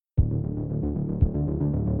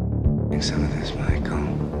Think some of this might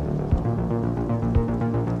come.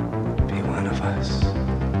 Be one of us.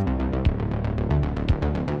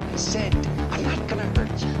 I said, I'm not gonna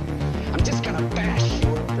hurt you. I'm just gonna bash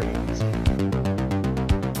your brains.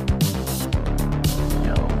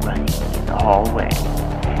 Nobody in the hallway.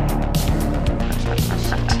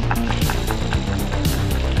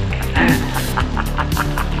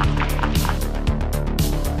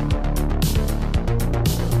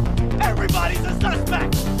 Everybody's a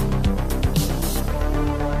suspect!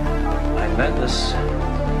 I met this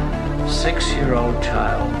 6-year-old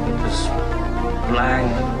child with this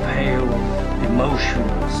blank, pale,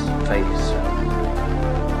 emotionless face.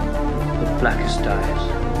 The blackest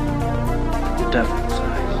eyes. The devil's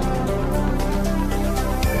eyes.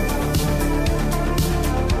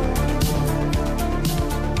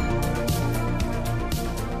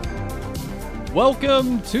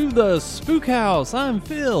 Welcome to the Spook House. I'm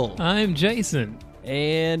Phil. I'm Jason.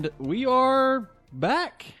 And we are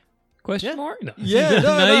back. Question mark? No. Yeah,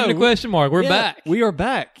 Not even a question mark. We're back. We are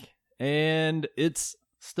back. And it's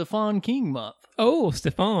Stephen King month. Oh,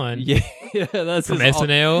 Stefan. Yeah, that's From his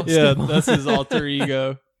SNL. Yeah, Stefan. that's his alter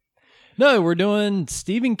ego. No, we're doing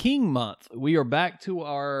Stephen King month. We are back to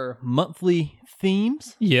our monthly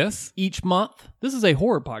themes Yes. each month. This is a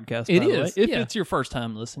horror podcast, by It the way, is, if yeah. it's your first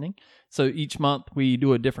time listening. So each month we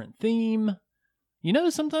do a different theme. You know,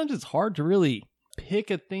 sometimes it's hard to really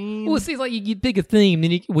pick a theme. Well, it seems like you pick a theme,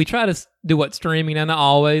 then we try to do what's streaming, now not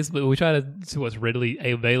always, but we try to do what's readily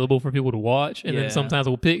available for people to watch. And Yeah. then sometimes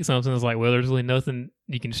we'll pick something that's like, well, there's really nothing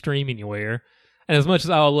you can stream anywhere. And as much as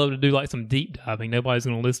I would love to do like some deep diving, nobody's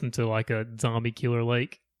going to listen to like a zombie killer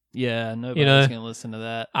lake. Yeah, nobody's know, going to listen to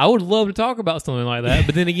that. I would love to talk about something like that,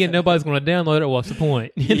 but then again, nobody's going to download it. What's the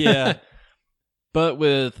point? Yeah. But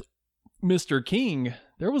with Mr. King,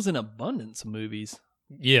 there was an abundance of movies.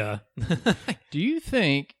 Yeah. Do you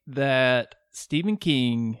think that Stephen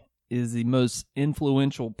King is the most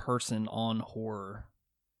influential person on horror?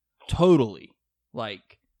 Totally.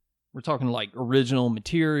 Like, we're talking like original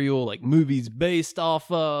material, like movies based off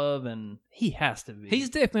of, and he has to be. He's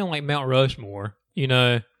definitely on like Mount Rushmore. You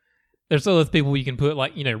know, there's other people you can put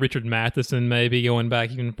like, you know, Richard Matheson maybe going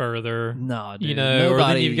back even further. Nah, dude. You know,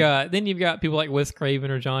 nobody. or then you've got people like Wes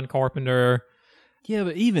Craven or John Carpenter. Yeah,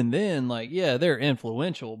 but even then, like, yeah, they're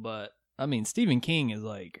influential, but I mean, Stephen King is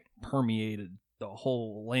like permeated the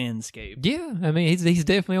whole landscape. Yeah, I mean, he's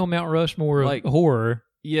definitely on Mount Rushmore of Like- horror.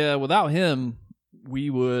 Yeah, without him,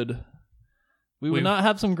 we would not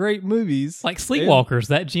have some great movies. Like Sleepwalkers,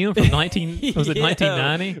 that Jim from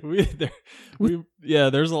 1990?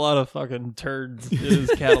 There's a lot of fucking turds in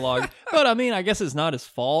his catalog. But I mean, I guess it's not his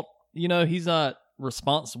fault. You know, he's not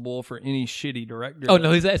responsible for any shitty director. Oh,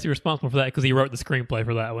 no, he's actually responsible for that because he wrote the screenplay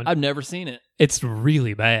for that one. I've never seen it. It's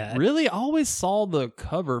really bad. Really? I always saw the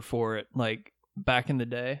cover for it, like, back in the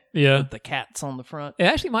day. Yeah. With the cats on the front. It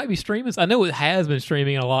actually might be streaming. I know it has been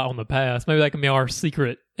streaming a lot on the past. Maybe that can be our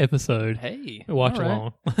secret episode. Hey. Watch all right.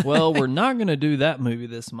 along. Well, we're not going to do that movie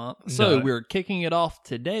this month. So No. we're kicking it off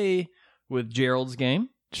today with Gerald's Game.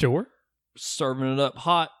 Sure. Serving it up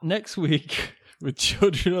hot next week with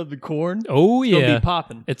Children of the Corn. Oh, It's yeah. gonna be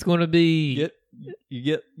popping. It's going to be...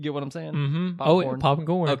 Get what I'm saying? Mm-hmm. Popcorn. Oh, popping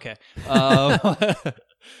corn. Okay.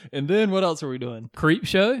 And then what else are we doing? Creep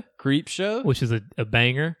Show, Creep Show. which is a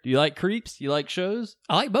banger. Do you like creeps? You like shows?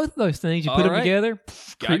 I like both of those things. You All put them right. together,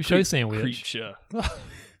 Got Creep Show sandwich. Creep Show.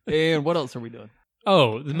 And what else are we doing?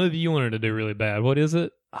 Oh, the movie you wanted to do really bad. What is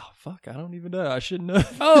it? Oh fuck! I don't even know. I should know.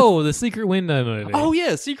 Oh, the Secret Window movie. Oh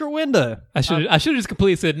yeah, Secret Window. I should have just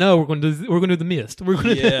completely said no. We're going to do the Mist. We're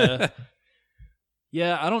going to Yeah.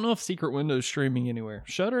 Yeah, I don't know if Secret Window's streaming anywhere.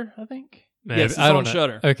 Shudder, I think. Maybe. Yes, it's I don't on know.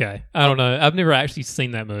 Shudder. Okay, I don't know. I've never actually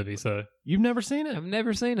seen that movie, so You've never seen it? I've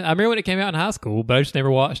never seen it. I remember when it came out in high school, but I just never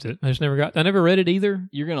watched it. I never read it either.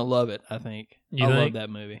 You're gonna love it. I think. You I love think? that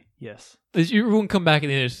movie. Yes. You're going to come back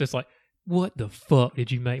and then it's just like, what the fuck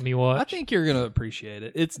did you make me watch? I think you're gonna appreciate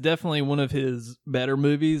it. It's definitely one of his better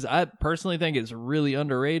movies. I personally think it's really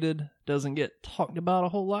underrated. Doesn't get talked about a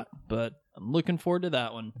whole lot, but I'm looking forward to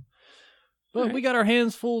that one. But Alright. we got our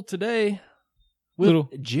hands full today with Little-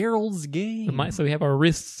 Gerald's Game. We might say we have our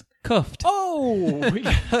wrists cuffed. Oh,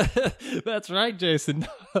 that's right, Jason.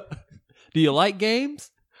 Do you like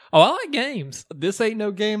games? Oh, I like games. This ain't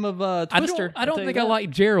no game of Twister. I don't think I like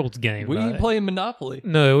Gerald's game. We ain't though. playing Monopoly.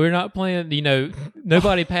 No, we're not playing. You know,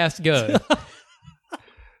 nobody passed go.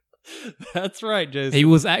 That's right, Jason. He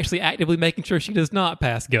was actually actively making sure she does not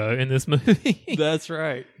pass go in this movie. That's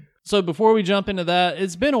right. So before we jump into that,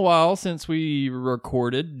 it's been a while since we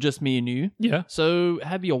recorded, just me and you. Yeah. So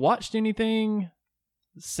have you watched anything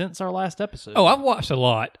since our last episode. Oh, I've watched a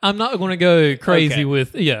lot. I'm not going to go crazy Okay.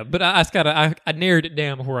 with but I narrowed it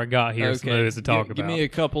down before I got here. Some movies to talk about. Give me a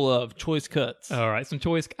couple of choice cuts. All right, some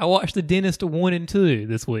choice. I watched The Dentist 1 and 2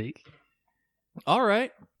 this week. All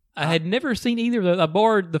right. I had never seen either of those. I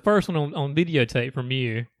borrowed the first one on videotape from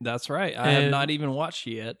you. That's right. I have not even watched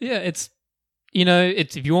it yet. Yeah, it's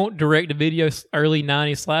if you want direct-to-video early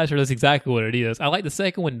 90s slasher, that's exactly what it is. I like the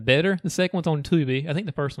second one better. The second one's on Tubi. I think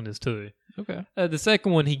the first one is too. Okay. The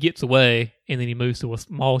second one, he gets away, and then he moves to a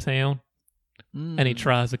small town, and he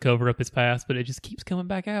tries to cover up his past, but it just keeps coming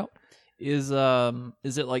back out. Is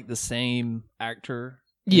it like the same actor?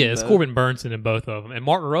 Yeah, it's Corbin Burnson in both of them, and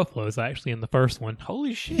Mark Ruffalo is actually in the first one.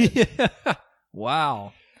 Holy shit. Yeah.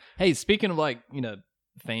 Wow. Hey, speaking of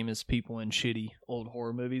famous people in shitty old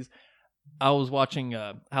horror movies, I was watching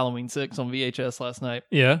Halloween 6 on VHS last night.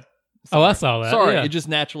 Yeah. Sorry. Oh, I saw that. Sorry, yeah. it just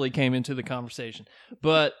naturally came into the conversation.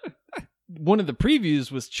 But one of the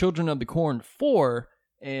previews was Children of the Corn 4,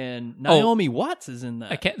 and Naomi Watts is in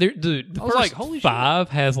that. Dude, the I was first like, holy shit. 5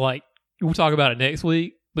 has we'll talk about it next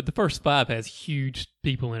week, but the first 5 has huge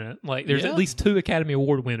people in it. Like, there's at least 2 Academy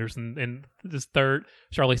Award winners, and this third,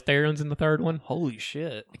 Charlize Theron's in the third one. Holy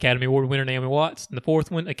shit. Academy Award winner Naomi Watts. And the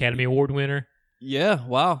fourth one, Academy Award winner. Yeah,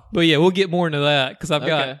 wow. But yeah, we'll get more into that because I've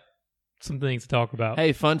got Okay. some things to talk about.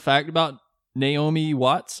 Hey, fun fact about Naomi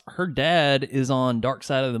Watts, her dad is on Dark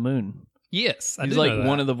Side of the Moon. Yes, I He's do like know that.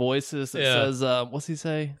 one of the voices that Yeah. says, what's he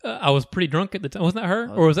say? I was pretty drunk at the time. Wasn't that her?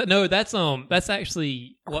 Or was that no? That's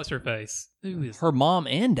actually what's her face? Who is Her mom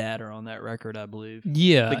and dad are on that record, I believe.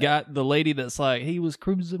 Yeah, The lady that's like, he was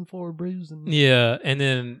cruising for a bruising. yeah, and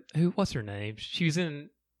then what's her name? She's in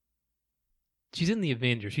the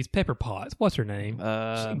Avengers. She's Pepper Potts. What's her name?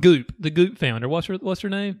 Goop, the Goop founder. What's her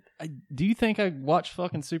name? Do you think I watch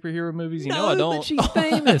fucking superhero movies? You know No, I don't. but she's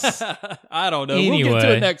famous. I don't know. Anyway, we'll get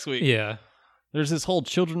to it next week. Yeah. There's this whole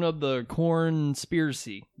Children of the Corn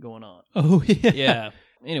conspiracy going on. Oh yeah. Yeah.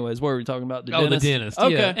 Anyways, what were we talking about? The Dentist.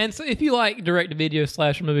 Okay. Yeah. And so if you like direct-to-video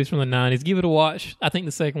slasher movies from the 90s, give it a watch. I think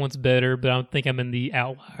the second one's better, but I think I'm in the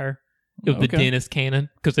outlier of the Okay. Dentist canon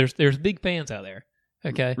because there's big fans out there.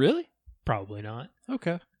 Okay. Really? Probably not.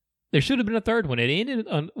 Okay. There should have been a third one. It ended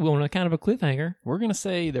on a kind of a cliffhanger. We're going to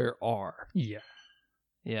say there are. Yeah.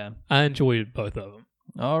 Yeah. I enjoyed both of them.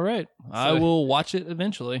 All right. I will watch it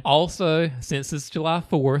eventually. Also, since it's July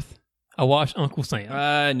 4th, I watched Uncle Sam.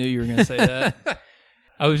 I knew you were going to say that.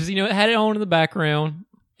 I was just, it had it on in the background,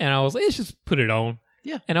 and I was like, let's just put it on.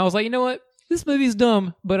 Yeah. And I was like, you know what? This movie's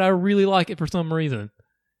dumb, but I really like it for some reason.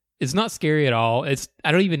 It's not scary at all.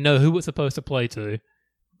 I don't even know who it's supposed to play to,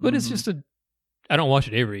 but it's just I don't watch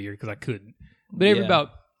it every year because I couldn't. But every about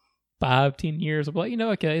 5-10 years, I'm like,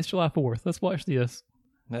 okay, it's July 4th. Let's watch this.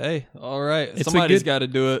 Hey, all right. It's Somebody's got to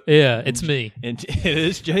do it. Yeah, it's me. And it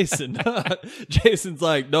is Jason. Jason's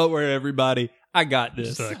like, don't worry, everybody. I got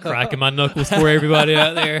this. Just cracking my knuckles for everybody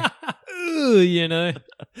out there. Ooh,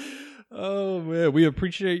 Oh, man. We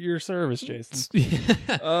appreciate your service, Jason.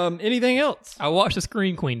 Anything else? I watched the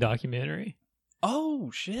Scream Queen documentary.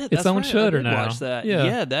 Oh, shit. It's that's on right. Shudder I did now. Watch that. Yeah.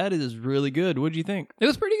 Yeah, that is really good. What'd you think? It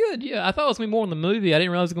was pretty good. Yeah, I thought it was going to be more in the movie. I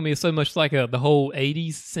didn't realize it was going to be so much like the whole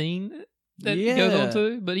 80s scene that goes on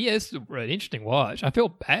to. But yeah, it's an interesting watch. I feel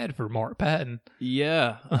bad for Mark Patton.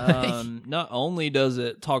 Yeah. Not only does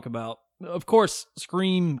it talk about, of course,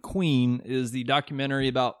 Scream Queen is the documentary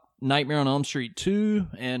about Nightmare on Elm Street 2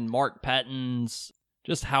 and Mark Patton's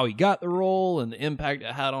just how he got the role and the impact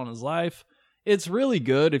it had on his life. It's really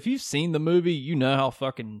good. If you've seen the movie, you know how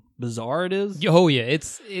fucking bizarre it is. Oh yeah,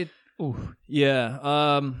 ooh.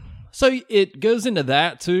 Yeah. So it goes into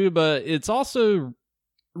that too, but it's also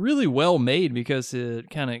really well made because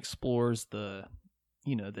it kind of explores the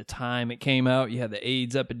time it came out. You had the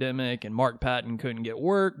AIDS epidemic, and Mark Patton couldn't get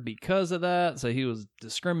work because of that, so he was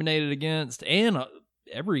discriminated against, and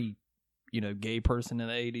every gay person in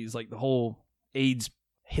the 80s, like the whole AIDS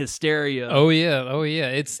hysteria. Oh yeah.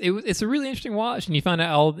 It's a really interesting watch, and you find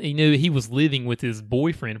out he knew he was living with his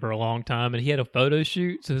boyfriend for a long time, and he had a photo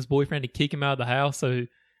shoot, so his boyfriend had to kick him out of the house so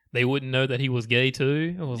they wouldn't know that he was gay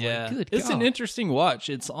too. I was like, good It's God. an interesting watch.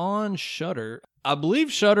 It's on Shudder. I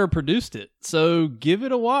believe Shudder produced it, so give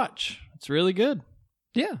it a watch. It's really good.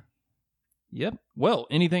 Yeah. Yep. Well,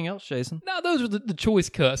 anything else, Jason? No, those are the choice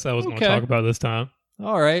cuts I was going to Okay. talk about this time.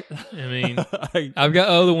 All right. I mean, I've got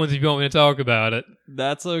other ones if you want me to talk about it.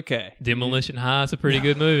 That's okay. Demolition High is a pretty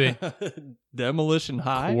good movie. Demolition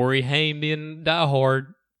High. Corey Haim being Die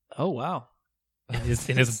Hard Oh, wow.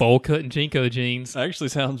 in his bowl cut and Jinko jeans. Actually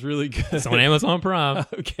sounds really good. It's on Amazon Prime.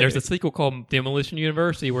 Okay. There's a sequel called Demolition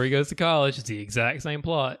University where he goes to college. It's the exact same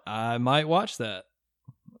plot. I might watch that.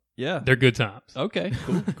 Yeah. They're good times. Okay.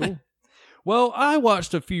 Cool. Well, I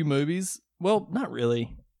watched a few movies. Well, not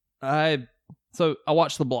really. I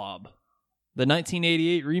watched The Blob, the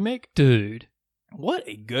 1988 remake. Dude, What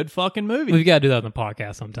a good fucking movie. we've got to do that on the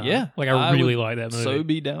podcast sometime. Yeah, Like, I really would like that movie. So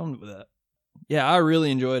be down with that. Yeah, I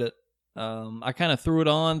really enjoyed it. I kind of threw it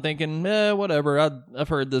on thinking, whatever. I've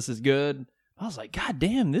heard this is good. I was like, God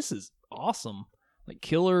damn, this is awesome. Like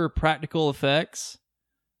killer practical effects.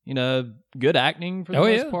 You know, good acting for the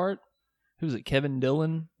most part. Who's it? Kevin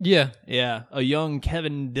Dillon? Yeah. Yeah, a young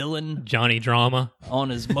Kevin Dillon Johnny Drama. on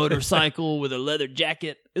his motorcycle with a leather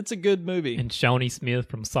jacket. It's a good movie. And Shawnee Smith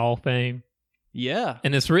from Saw fame. Yeah.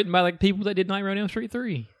 And it's written by like people that did Nightmare on Elm Street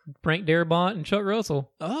 3. Frank Darabont and Chuck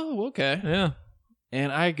Russell. Oh, okay. Yeah.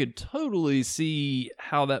 And I could totally see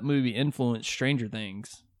how that movie influenced Stranger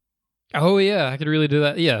Things. Oh, yeah. I could really do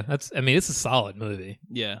that. Yeah. It's a solid movie.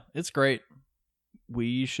 Yeah, it's great.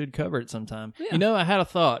 We should cover it sometime. Yeah. You know, I had a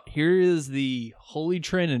thought. Here is the holy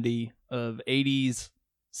trinity of 80s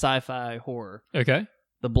sci-fi horror. Okay.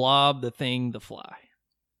 The Blob, The Thing, The Fly.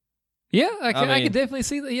 Yeah, I mean, could definitely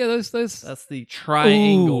see that. Yeah, those. That's the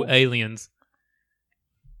triangle. Ooh, aliens.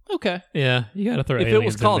 Okay. Yeah, you got to throw If aliens it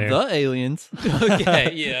was called in there. The Aliens.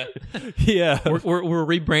 Okay, yeah. Yeah. We're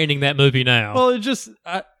rebranding that movie now. Well, it just...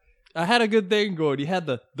 I had a good thing going. You had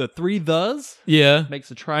the three thes. Yeah.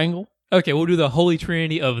 Makes a triangle. Okay, we'll do the holy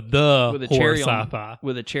trinity of the With a horror cherry sci-fi.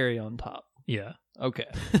 with a cherry on top. Yeah. Okay.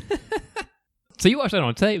 So you watched that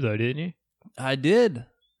on tape, though, didn't you? I did.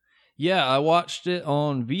 Yeah, I watched it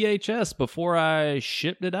on VHS before I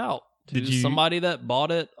shipped it out to Did you- somebody that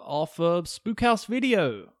bought it off of Spook House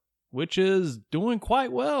Video, which is doing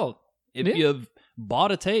quite well. If Yeah. you've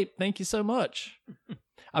bought a tape, thank you so much.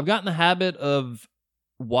 I've gotten the habit of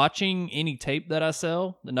watching any tape that I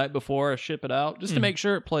sell the night before I ship it out just to make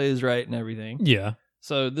sure it plays right and everything. Yeah.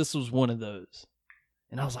 So this was one of those.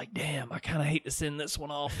 And I was like, damn, I kind of hate to send this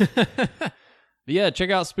one off. But yeah, check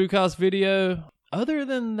out Spook House Video. Other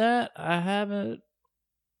than that, I haven't.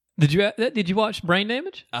 Did you watch Brain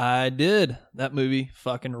Damage? I did. That movie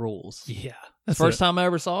fucking rules. Yeah. First time I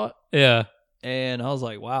ever saw it, Yeah. and I was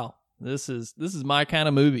like, wow, this is my kind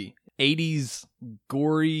of movie. 80s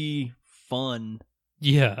gory fun.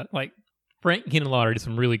 Yeah. Like, Frank Henenlotter did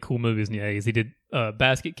some really cool movies in the 80s. He did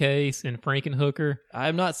Basket Case and Frankenhooker. I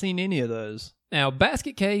have not seen any of those. Now,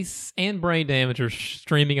 Basket Case and Brain Damage are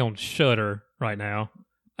streaming on Shudder right now.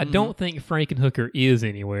 I don't think Frankenhooker is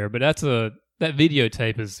anywhere, but that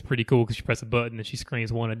videotape is pretty cool because you press a button and she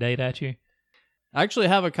screams "Want a date" at you. I actually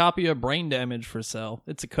have a copy of Brain Damage for sale.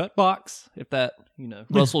 It's a cut box, if that,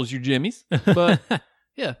 rustles your jimmies. But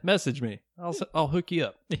yeah, message me. I'll hook you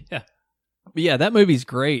up. Yeah. But yeah, that movie's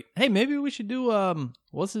great. Hey, maybe we should do,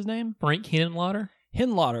 what's his name? Frank Henenlotter?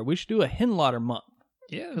 Henlotter. We should do a Henlotter month.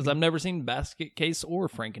 Yeah. Because I've never seen Basket Case or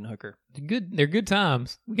Frankenhooker. They're good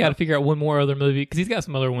times. We got to figure out one more other movie because he's got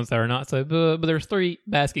some other ones that are not so. But there's 3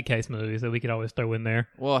 Basket Case movies that we could always throw in there.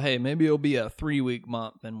 Well, hey, maybe it'll be a 3-week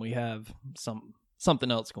month and we have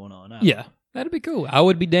something else going on. Yeah, that'd be cool. I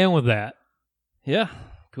would be down with that. Yeah,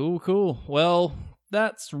 cool. Well,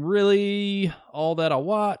 that's really all that I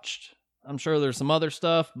watched. I'm sure there's some other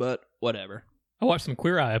stuff, but whatever. I watched some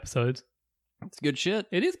Queer Eye episodes. It's good shit.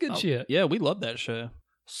 It is good shit. Yeah, we love that show.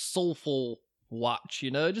 Soulful watch,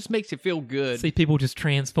 it just makes you feel good. See people just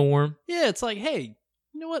transform. Yeah, it's like, hey,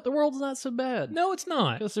 you know what? The world's not so bad. No, it's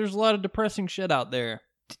not. Because there's a lot of depressing shit out there.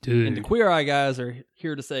 Dude. And the Queer Eye guys are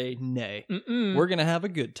here to say, nay, Mm-mm. we're going to have a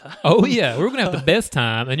good time. Oh, yeah. We're going to have the best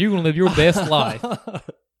time, and you're going to live your best life.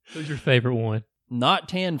 Who's your favorite one? Not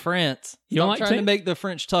Tan France. You don't Stop like trying tan? to make the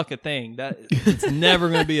French tuck a thing. It's never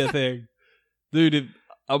going to be a thing. Dude,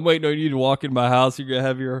 I'm waiting on you to walk in my house. You're going to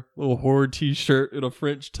have your little horror t-shirt and a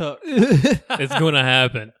French tuck. It's going to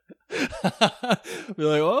happen. Be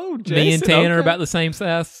like, oh, Jason. Me and Tanner are okay. about the same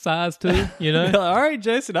size too, Be like, all right,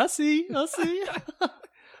 Jason, I see.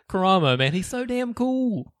 Karamo, man, he's so damn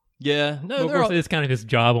cool. Yeah. No, But of they're course, all, it's kind of his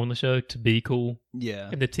job on the show to be cool yeah.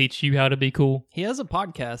 and to teach you how to be cool. He has a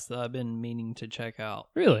podcast that I've been meaning to check out.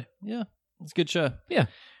 Really? Yeah. It's a good show. Yeah.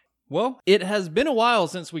 Well, it has been a while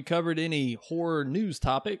since we covered any horror news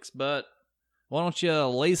topics, but why don't you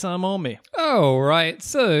lay some on me? All right.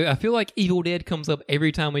 So I feel like Evil Dead comes up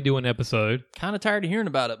every time we do an episode. Kind of tired of hearing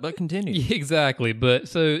about it, but continue. Yeah, exactly. But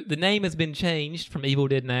so the name has been changed from Evil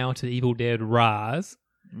Dead Now to Evil Dead Rise.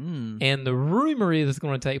 And the rumor is it's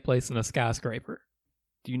going to take place in a skyscraper.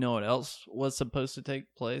 Do you know what else was supposed to take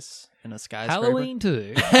place in a skyscraper? Halloween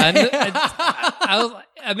 2. I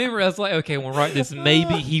remember I was like, okay, we'll write this.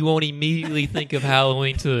 Maybe he won't immediately think of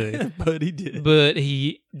Halloween 2. But he did. But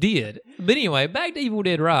he did. But anyway, back to Evil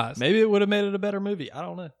Dead Rise. Maybe it would have made it a better movie. I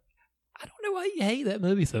don't know. I don't know why you hate that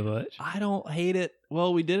movie so much. I don't hate it.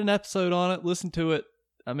 Well, we did an episode on it. Listen to it.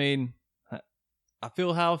 I mean, I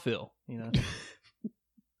feel how I feel, you know.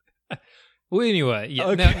 Well, anyway, yeah.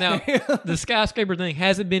 Okay. Now, the skyscraper thing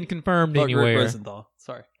hasn't been confirmed Fuck Rick anywhere. Rosenthal.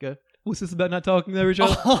 Sorry, go. What's this about not talking over each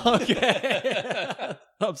other? Okay.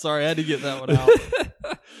 I'm sorry, I had to get that one out.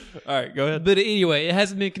 All right, go ahead. But anyway, it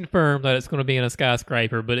hasn't been confirmed that it's going to be in a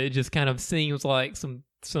skyscraper, but it just kind of seems like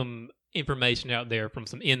some information out there from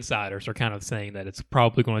some insiders are kind of saying that it's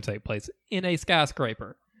probably going to take place in a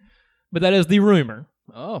skyscraper. But that is the rumor.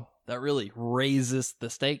 Oh, that really raises the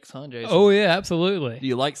stakes, huh, Jason? Oh, yeah, absolutely. Do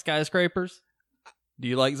you like skyscrapers? Do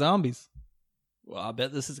you like zombies? Well, I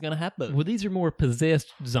bet this is going to happen. Well, these are more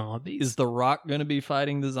possessed zombies. Is The Rock going to be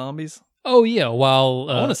fighting the zombies? Oh, yeah, while...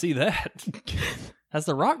 I want to see that. Has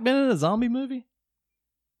The Rock been in a zombie movie?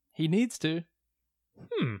 He needs to.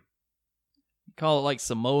 Call it like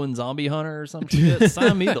Samoan Zombie Hunter or some shit.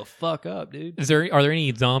 Sign me the fuck up, dude. Are there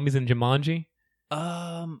any zombies in Jumanji?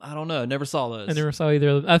 I don't know. Never saw those. I never saw either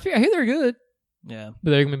of them. I hear they're good, Yeah.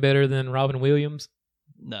 but they're going to be better than Robin Williams.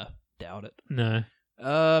 No. Doubt it. No.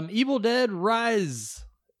 Evil Dead Rise.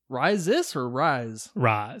 Rise this or Rise?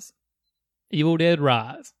 Rise. Evil Dead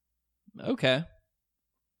Rise. Okay.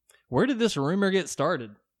 Where did this rumor get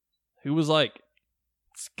started? Who was like,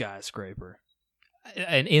 skyscraper?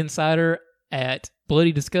 An insider at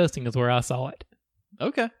Bloody Disgusting is where I saw it.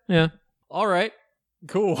 Okay. Yeah. All right.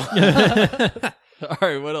 Cool. All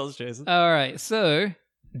right. What else, Jason? All right. So,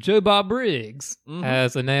 Joe Bob Briggs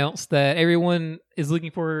has announced that everyone is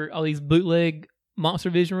looking for all these bootleg Monster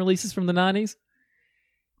Vision releases from the 90s.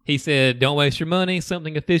 He said, don't waste your money.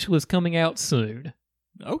 Something official is coming out soon.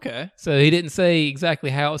 Okay. So he didn't say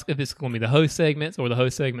exactly how if it's going to be the host segments or the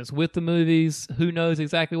host segments with the movies. Who knows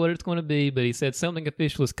exactly what it's going to be, but he said something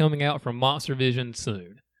official is coming out from Monster Vision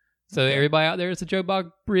soon. So everybody out there is a Joe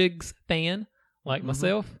Bob Briggs fan, like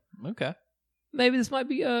myself. Okay. Maybe this might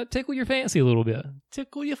be tickle your fancy a little bit.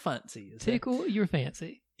 Tickle your fancy. Tickle your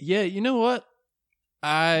fancy. Yeah, you know what?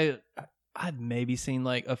 I've maybe seen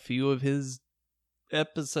like a few of his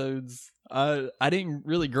episodes. I didn't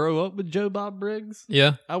really grow up with Joe Bob Briggs.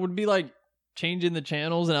 Yeah. I would be like changing the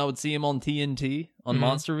channels and I would see him on TNT on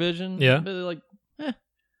Monster Vision. Yeah. But like,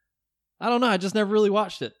 I don't know. I just never really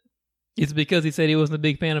watched it. It's because he said he wasn't a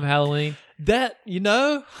big fan of Halloween. That, you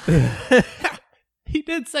know, he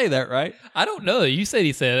did say that, right? I don't know. You said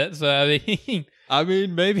he said it, so I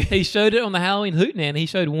mean, maybe. He showed it on the Halloween Hootenanny. He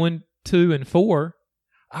showed 1, 2, and 4.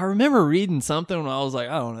 I remember reading something when I was like,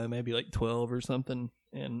 I don't know, maybe like 12 or something,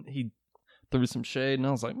 and he threw some shade, and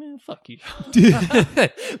I was like, man, fuck you.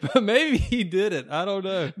 But maybe he didn't. I don't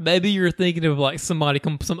know. Maybe you're thinking of like some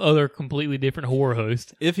other completely different horror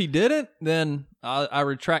host. If he didn't, then I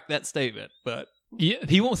retract that statement. But Yeah,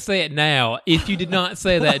 he won't say it now. If you did not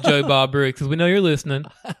say that, Joe Bob Briggs, because we know you're listening,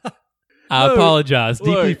 I apologize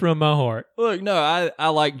deeply from my heart. Look, no, I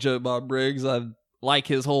like Joe Bob Briggs. I like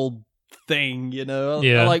his whole thing, you know.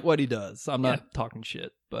 Yeah. I like what he does. I'm not talking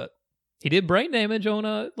shit, but He did brain damage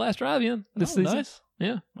on Last Drive-In this season. Nice.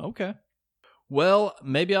 Yeah. Okay. Well,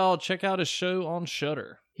 maybe I'll check out his show on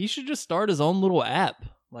Shudder. He should just start his own little app,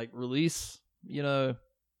 like release, you know,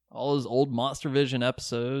 all his old Monster Vision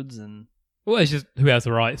episodes, and Well, it's just who has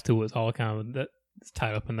the rights to it. It's all kind of that's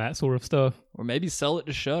tied up in that sort of stuff. or maybe sell it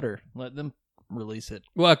to Shudder. Let them release it.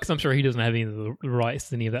 Well, because I'm sure he doesn't have any of the rights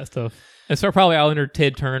to any of that stuff. And so probably I'll enter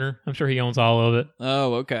Ted Turner. I'm sure he owns all of it.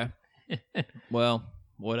 Oh, okay. Well,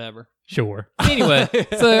 whatever. Sure. Anyway,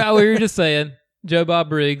 so we were just saying, Joe Bob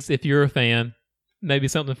Briggs, if you're a fan, maybe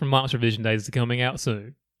something from Monster Vision Days is coming out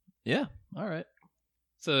soon. Yeah. All right.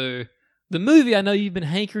 So the movie I know you've been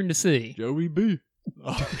hankering to see. Joey B.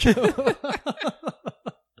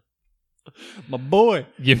 My boy.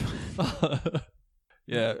 Yeah.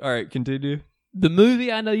 Yeah. All right. Continue. The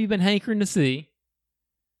movie I know you've been hankering to see.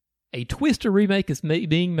 A Twister remake is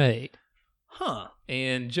being made. Huh.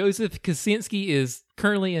 And Joseph Kosinski is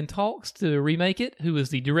currently in talks to remake it, who is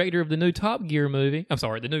the director of the new Top Gun movie.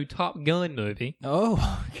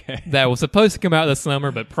 Oh, okay. That was supposed to come out this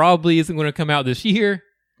summer, but probably isn't going to come out this year.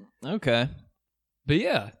 Okay. But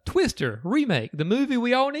yeah, Twister remake, the movie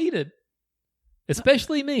we all needed.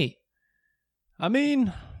 Especially me. I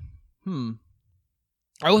mean,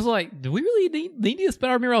 I was like, do we really need this? But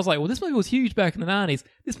I remember I was like, well, this movie was huge back in the 90s.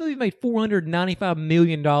 This movie made $495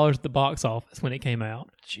 million at the box office when it came out.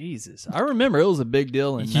 Jesus. I remember it was a big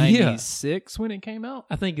deal in Yeah. 96 when it came out.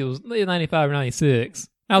 I think it was 95 or 96.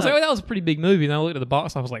 I was like, oh, that was a pretty big movie. And I looked at the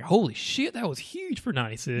box office, I was like, holy shit, that was huge for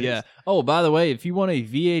 96. Yeah. Oh, by the way, if you want a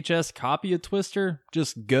VHS copy of Twister,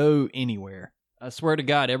 just go anywhere. I swear to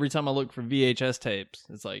God, every time I look for VHS tapes,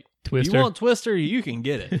 it's like, Twister. you want Twister, you can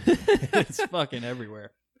get it. It's fucking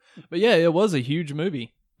everywhere. But yeah, it was a huge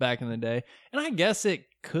movie back in the day. And I guess it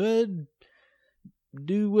could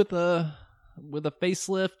do with a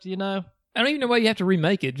facelift, you know? I don't even know why you have to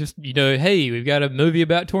remake it. Just, hey, we've got a movie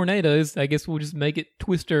about tornadoes. I guess we'll just make it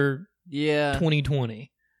Twister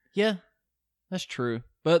 2020. Yeah, that's true.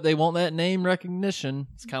 But they want that name recognition.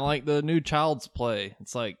 It's kind of like the new Child's Play.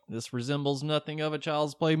 It's like, this resembles nothing of a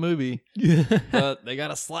Child's Play movie. But they got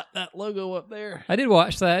to slap that logo up there. I did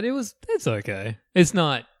watch that. It's okay. It's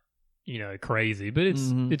not, crazy, but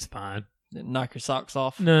it's fine. Knock your socks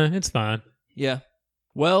off. No, it's fine. Yeah.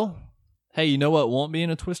 Well, hey, you know what won't be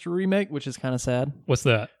in a Twister remake, which is kind of sad? What's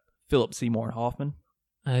that? Philip Seymour Hoffman.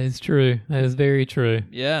 That is true. That is very true.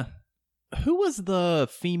 Yeah. Who was the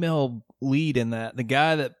female lead in that? The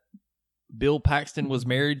guy that Bill Paxton was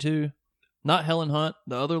married to? Not Helen Hunt,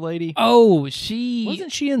 the other lady. Oh, Wasn't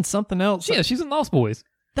she in something else? Yeah, she's in Lost Boys.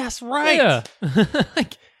 That's right. Yeah.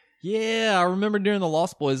 Yeah, I remember during the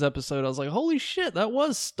Lost Boys episode, I was like, holy shit, that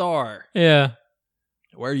was Star. Yeah.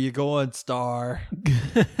 Where are you going, Star?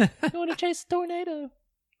 Going to chase a tornado.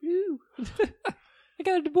 Ew. I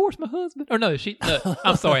gotta divorce my husband. Or no,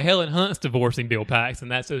 I'm sorry, Helen Hunt's divorcing Bill Paxton.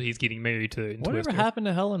 That's who he's getting married to in Whatever Twister. happened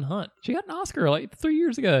to Helen Hunt? She got an Oscar like 3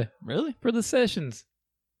 years ago. Really? For The Sessions.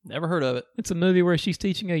 Never heard of it. It's a movie where she's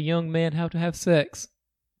teaching a young man how to have sex.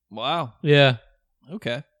 Wow. Yeah.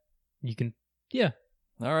 Okay. You can, yeah.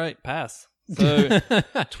 All right, pass. So,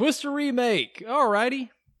 Twister remake. Alrighty.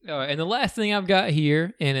 All right, and the last thing I've got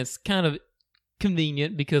here, and it's kind of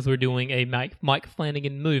convenient because we're doing a Mike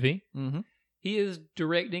Flanagan movie. Mm-hmm. He is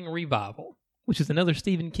directing Revival, which is another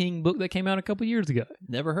Stephen King book that came out a couple years ago.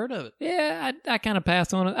 Never heard of it. Yeah, I kind of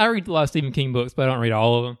pass on it. I read a lot of Stephen King books, but I don't read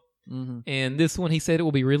all of them. Mm-hmm. And this one, he said it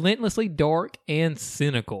will be relentlessly dark and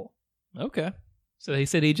cynical. Okay. So he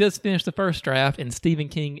said he just finished the first draft, and Stephen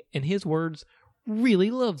King, in his words,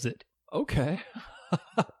 really loves it. Okay.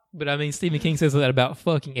 But I mean, Stephen King says that about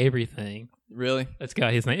fucking everything. Really? That's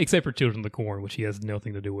got his name, except for Children of the Corn, which he has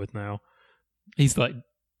nothing to do with now. He's like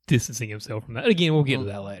distancing himself from that. Again, we'll get to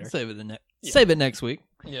that later. Save it next week.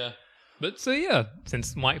 Yeah. But so yeah,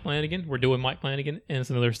 since Mike Flanagan, we're doing Mike Flanagan, and it's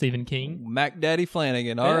another Stephen King. Mac Daddy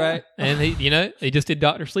Flanagan. All right. And he just did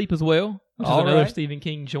Dr. Sleep as well, which is another Stephen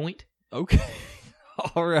King joint. Okay.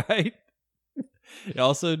 All right. He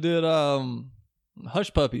also did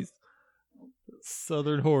Hush Puppies.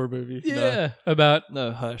 Southern horror movie. Yeah. About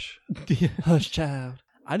Hush. Hush Child.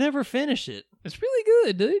 I never finished it. It's really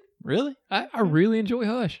good, dude. Really? I really enjoy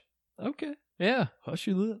Hush. Okay. Yeah. Hush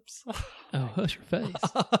your lips. Oh, hush your face.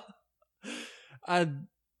 I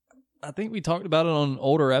think we talked about it on an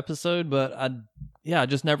older episode, but I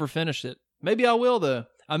just never finished it. Maybe I will though.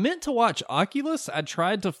 I meant to watch Oculus. I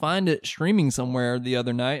tried to find it streaming somewhere the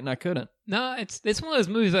other night and I couldn't. No, it's one of those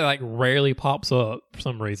movies that like rarely pops up for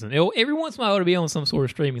some reason. Every once in a while it'll be on some sort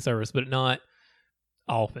of streaming service, but not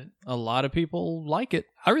often. A lot of people like it.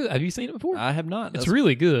 Have you seen it before? I have not. It's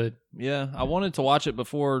really good. Yeah, I wanted to watch it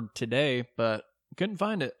before today, but couldn't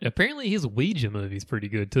find it. Apparently his Ouija movie is pretty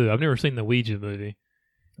good too. I've never seen the Ouija movie.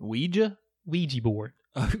 Ouija board.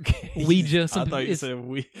 Okay. Ouija. I thought you said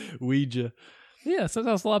Ouija. Yeah,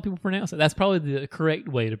 sometimes a lot of people pronounce it. That's probably the correct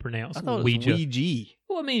way to pronounce I thought Ouija. It was Ouija.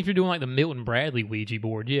 Well, I mean, if you're doing like the Milton Bradley Ouija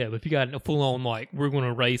board, yeah. But if you got a full-on, like, we're going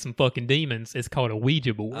to raise some fucking demons, it's called a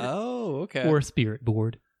Ouija board. Oh, okay. Or a spirit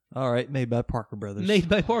board. All right, made by Parker Brothers. Made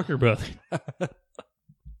by Parker Brothers.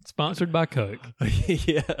 Sponsored by Coke.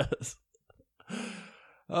 Yes.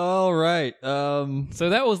 All right. So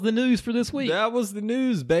that was the news for this week. That was the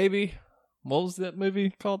news, baby. What was that movie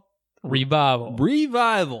called?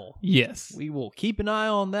 Revival. Yes. We will keep an eye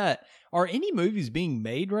on that. Are any movies being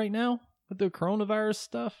made right now with the coronavirus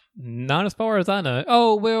stuff? Not as far as I know.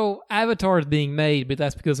 Oh, well, Avatar is being made, but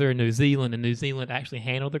that's because they're in New Zealand, and New Zealand actually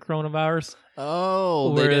handled the coronavirus.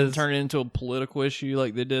 Oh, they didn't turn it into a political issue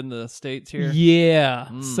like they did in the States here? Yeah.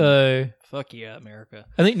 So. Fuck yeah, America.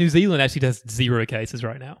 I think New Zealand actually has 0 cases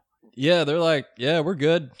right now. Yeah, they're like, yeah, we're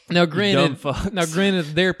good. Now, granted,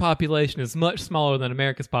 their population is much smaller than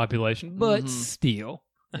America's population, but still.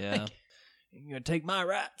 Yeah. You're going to take my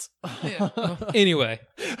rights. Yeah. Anyway,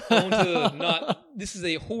 on to this is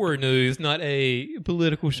a horror news, not a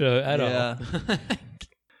political show at all.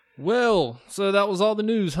 Well, so that was all the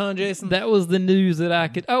news, huh, Jason? That was the news that I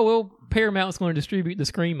could... Oh, well, Paramount's going to distribute the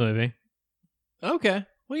Scream movie. Okay.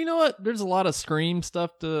 Well, you know what? There's a lot of Scream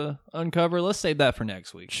stuff to uncover. Let's save that for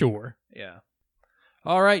next week. Sure. Yeah.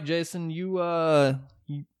 All right, Jason, you about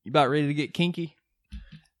ready to get kinky?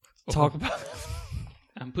 Talk about...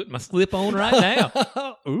 I'm putting my slip on right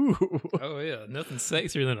now. Ooh. Oh, yeah. Nothing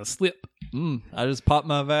sexier than a slip. I just popped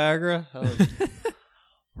my Viagra. I was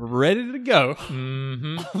ready to go.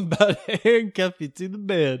 Mm-hmm. I'm about to handcuff you to the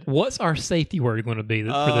bed. What's our safety word going to be for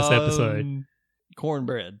this episode?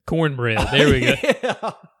 Cornbread. Cornbread. There we go.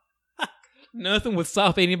 Yeah. Nothing would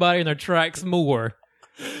stop anybody in their tracks more.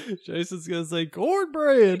 Jason's going to say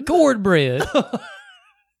cornbread. Cornbread.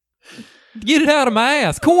 Get it out of my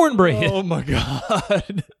ass. Cornbread. Oh, my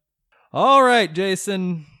God. All right,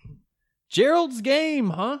 Jason. Gerald's Game,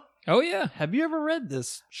 huh? Oh, yeah. Have you ever read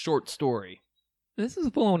this short story? This is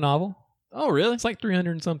a full-on novel. Oh, really? It's like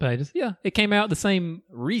 300 and some pages. Yeah. It came out the same...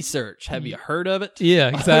 Research. Have you heard of it? Yeah,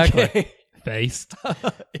 exactly. Okay. Faced.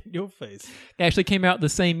 In your face. It actually came out the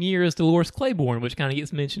same year as Dolores Claiborne, which kind of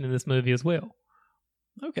gets mentioned in this movie as well.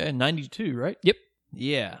 Okay, 92, right? Yep.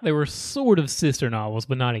 Yeah. They were sort of sister novels,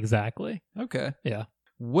 but not exactly. Okay. Yeah.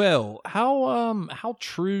 Well, how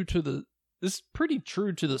true to the... This is pretty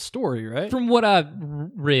true to the story, right? From what I've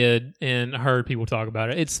read and heard people talk about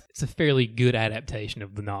it, it's a fairly good adaptation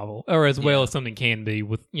of the novel, or as well as something can be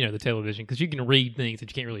with the television, because you can read things that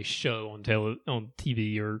you can't really show on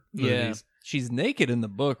TV or movies. Yeah. She's naked in the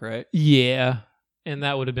book, right? Yeah, and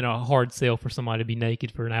that would have been a hard sell for somebody to be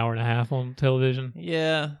naked for an hour and a half on television.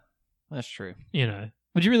 Yeah, that's true.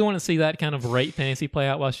 Would you really want to see that kind of rape fantasy play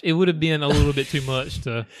out? It would have been a little bit too much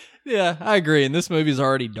to... Yeah, I agree. And this movie's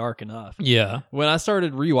already dark enough. Yeah. When I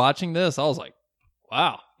started rewatching this, I was like,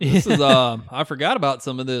 wow, this is, I forgot about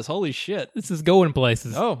some of this. Holy shit. This is going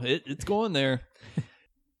places. Oh, it's going there.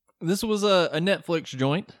 This was a Netflix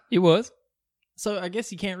joint. It was. So I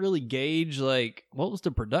guess you can't really gauge, like, what was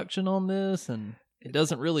the production on this? And it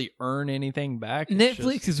doesn't really earn anything back.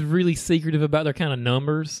 Netflix is really secretive about their kind of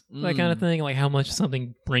numbers, that kind of thing, like how much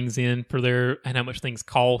something brings in and how much things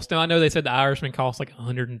cost. Now, I know they said The Irishman cost like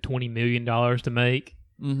 $120 million to make,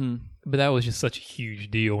 but that was just such a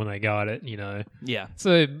huge deal when they got it, Yeah.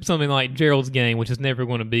 So something like Gerald's Game, which is never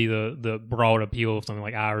going to be the broad appeal of something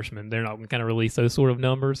like Irishman, they're not going to kind of release those sort of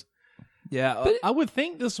numbers. Yeah, but I would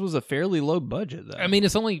think this was a fairly low budget, though. I mean,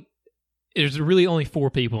 there's really only 4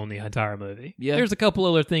 people in the entire movie. Yeah. There's a couple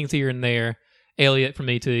other things here and there. Elliot from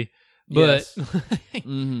E.T. But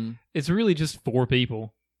it's really just 4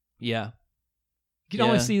 people. Yeah. You can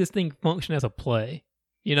only see this thing function as a play,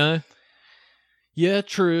 Yeah,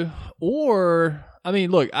 true. Or, I mean,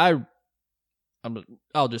 look, I'll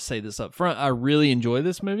just say this up front. I really enjoy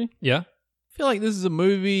this movie. Yeah. I feel like this is a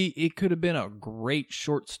movie, it could have been a great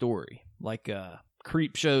short story. Like a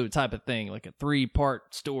creep show type of thing, like a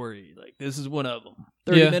 3-part story. Like, this is one of them.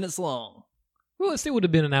 30 minutes long. Well, it still would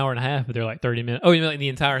have been an hour and a half if they're like 30 minutes. Oh, you mean like the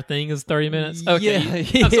entire thing is 30 minutes? Okay.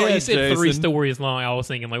 Yeah, I'm sorry, you said Jason. 3 stories long. I was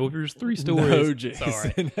thinking, like, well, if there's 3 stories. No, Jason.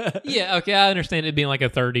 Sorry. Yeah, okay, I understand it being like a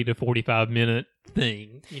 30 to 45 minute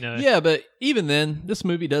thing, Yeah, but even then, this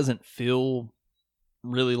movie doesn't feel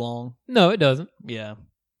really long. No, it doesn't. Yeah.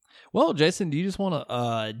 Well, Jason, do you just want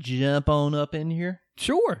to jump on up in here?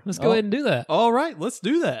 Sure. Let's go ahead and do that. All right, let's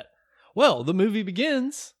do that. Well, the movie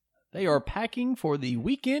begins. They are packing for the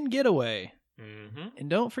weekend getaway. Mm-hmm. And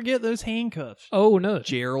don't forget those handcuffs. Oh, no.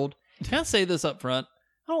 Gerald. Can I say this up front?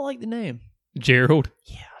 I don't like the name. Gerald.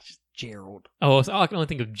 Yeah, just Gerald. Oh, so I can only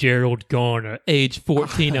think of Gerald Garner, age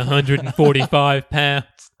 14, 145 pounds.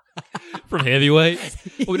 From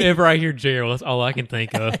Heavyweights. Whenever I hear Gerald, that's all I can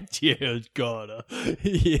think of. Gerald Garner.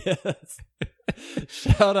 Yes.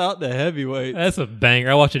 Shout out to Heavyweights. That's a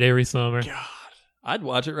banger. I watch it every summer. God, I'd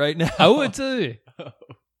watch it right now. I would too.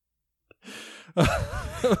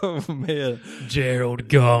 Oh, man. Gerald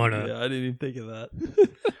Garner. Yeah, I didn't even think of that.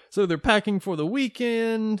 So they're packing for the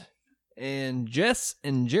weekend, and Jess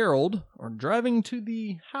and Gerald are driving to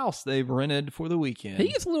the house they've rented for the weekend. He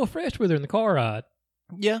gets a little fresh with her in the car ride.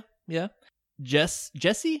 Yeah.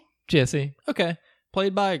 Jesse? Jesse. Okay.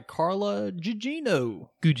 Played by Carla Gugino.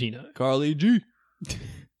 Carly G.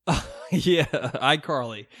 Yeah,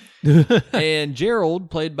 iCarly. And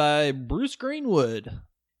Gerald, played by Bruce Greenwood,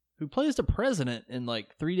 who plays the president in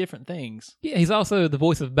like 3 different things. Yeah, he's also the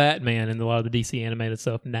voice of Batman in a lot of the DC animated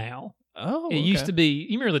stuff now. Oh, It used to be,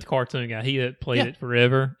 you remember the cartoon guy? He had played it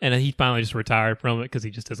forever, and he finally just retired from it because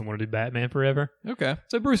he just doesn't want to do Batman forever. Okay.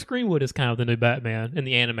 So Bruce Greenwood is kind of the new Batman in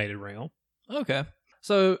the animated realm. Okay.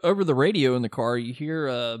 So over the radio in the car, you hear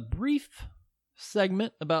a brief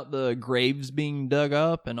segment about the graves being dug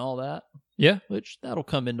up and all that. Yeah. Which that'll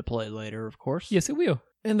come into play later, of course. Yes, it will.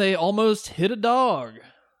 And they almost hit a dog,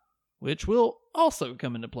 which will also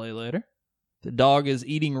come into play later. The dog is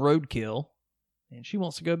eating roadkill, and she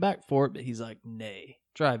wants to go back for it, but he's like, nay,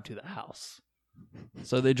 drive to the house.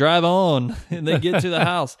 So they drive on, and they get to the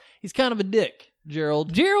house. He's kind of a dick.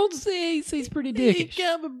 Gerald. Gerald's he's pretty dickish.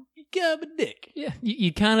 You kind of a dick. Yeah,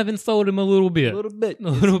 you kind of insult him a little bit. A little bit. A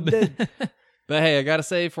little bit. But hey, I gotta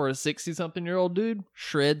say, for a 60-something-year-old dude,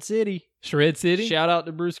 Shred City. Shred City. Shout out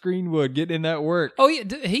to Bruce Greenwood getting in that work. Oh yeah,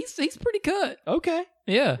 he's pretty cut. Okay.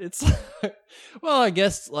 Yeah. It's well, I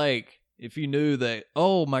guess like if you knew that,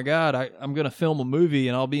 oh my God, I'm gonna film a movie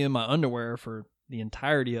and I'll be in my underwear for the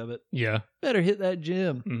entirety of it. Yeah. Better hit that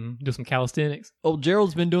gym. Do some calisthenics. Old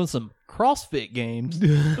Gerald's been doing some CrossFit games.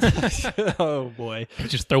 Oh boy.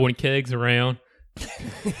 Just throwing kegs around.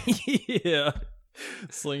 Yeah.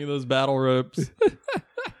 Slinging those battle ropes.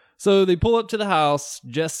 So they pull up to the house.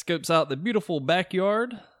 Jess scopes out the beautiful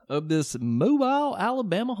backyard of this Mobile,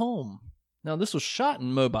 Alabama home. Now, this was shot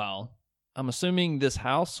in Mobile. I'm assuming this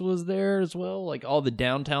house was there as well. Like all the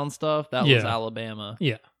downtown stuff, that was Alabama.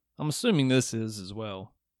 Yeah. I'm assuming this is as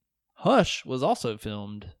well. Hush was also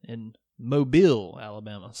filmed in Mobile,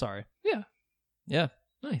 Alabama. Sorry. Yeah. Yeah.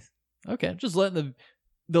 Nice. Okay. Just letting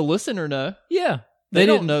the listener know. Yeah. They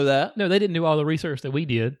didn't know that. No, they didn't do all the research that we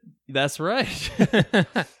did. That's right.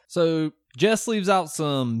 So Jess leaves out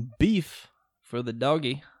some beef for the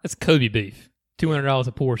doggy. That's Kobe beef. $200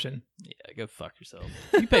 a portion. Yeah, go fuck yourself.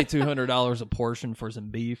 You pay $200 a portion for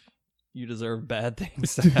some beef, you deserve bad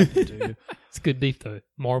things to happen to you. It's good beef though.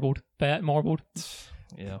 Marbled. Fat marbled.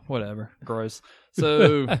 Yeah, whatever. Gross.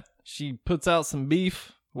 So she puts out some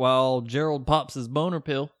beef while Gerald pops his boner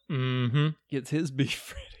pill. Mm-hmm. Gets his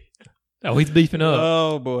beef ready. Oh, he's beefing up.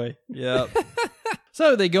 Oh, boy. Yeah.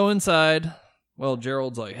 So they go inside. Well,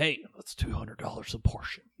 Gerald's like, hey, that's $200 a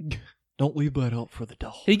portion. Don't leave that out for the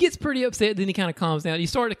dog. He gets pretty upset, then he kind of calms down. You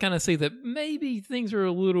start to kind of see that maybe things are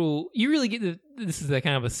a little... You really get this is a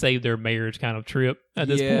kind of a save their marriage kind of trip at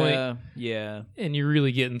this point. Yeah. And you're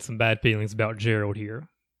really getting some bad feelings about Gerald here.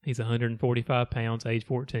 He's 145 pounds, age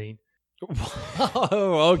 14.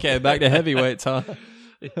 Oh, okay. Back to heavyweights, huh?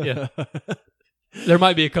 Yeah. There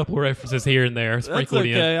might be a couple of references here and there sprinkled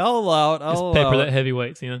in. That's okay. I'll allow it. Just pepper that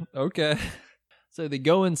heavyweights in. Okay. So they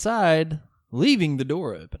go inside, leaving the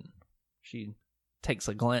door open. She takes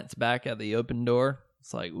a glance back at the open door.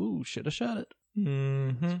 It's like, ooh, should have shut it.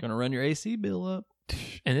 Mm-hmm. It's going to run your AC bill up.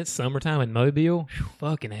 And it's summertime in Mobile.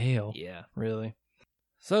 Fucking hell. Yeah, really.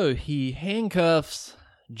 So he handcuffs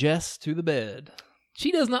Jess to the bed.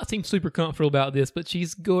 She does not seem super comfortable about this, but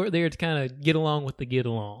she's there to kind of get along with the get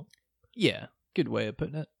along. Yeah, good way of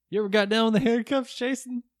putting it. You ever got down with the handcuffs,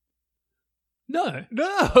 Jason? No.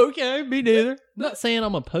 No, okay, me neither. Not saying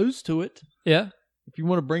I'm opposed to it. Yeah. If you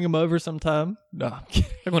want to bring them over sometime. No, I'm kidding.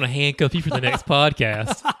 They're going to handcuff you for the next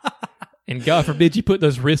podcast. And God forbid you put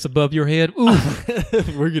those wrists above your head. Ooh.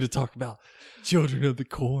 We're going to talk about Children of the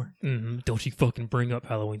Corn. Mm-hmm. Don't you fucking bring up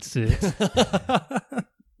Halloween 6.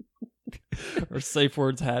 Or Safe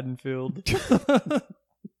Words Haddonfield.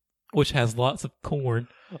 Which has lots of corn.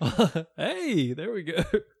 Hey, there we go.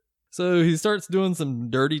 So he starts doing some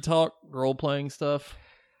dirty talk, role-playing stuff.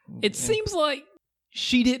 It seems like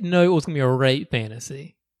she didn't know it was going to be a rape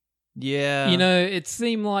fantasy. Yeah. You know, it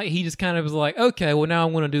seemed like he just kind of was like, okay, well, now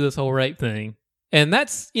I'm going to do this whole rape thing. And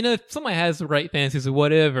that's, you know, if somebody has rape fantasies or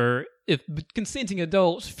whatever, if consenting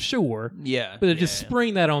adults, sure. Yeah. But to just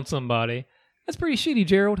spring that on somebody, that's pretty shitty,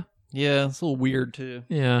 Gerald. Yeah, it's a little weird, too.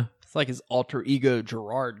 Yeah. It's like his alter ego,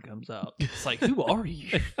 Gerard, comes out. It's like, who are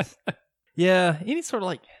you? Yeah, any sort of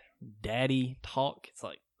like daddy talk, it's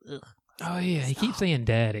like, ugh. Oh, yeah, he keeps saying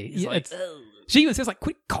daddy. He's Yeah, like, she even says, like,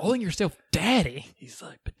 quit calling yourself daddy. He's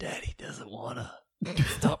like, but daddy doesn't want to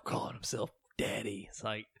stop calling himself daddy. It's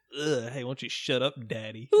like, ugh, hey, why don't you shut up,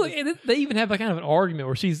 daddy? Look, and they even have a kind of an argument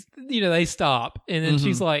where she's, you know, they stop, and then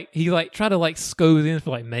she's like, he like try to like scope in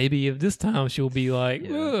for like maybe if this time she'll be like,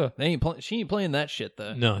 ugh. She ain't playing that shit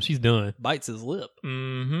though. No, she's done. Bites his lip.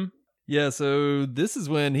 Mm-hmm. Yeah, so this is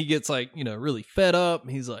when he gets like, you know, really fed up.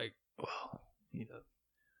 He's like, well, you know,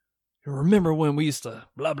 remember when we used to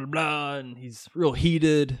blah blah blah, and he's real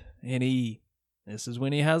heated, and this is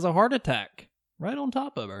when he has a heart attack right on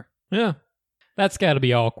top of her. Yeah. That's got to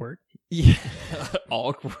be awkward. Yeah.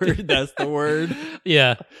 Awkward. That's the word.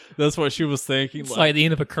 Yeah. That's what she was thinking. It's like the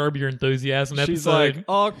end of a Curb Your Enthusiasm episode. She's like,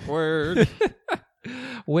 awkward.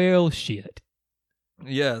 Well, shit.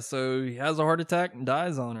 Yeah, so he has a heart attack and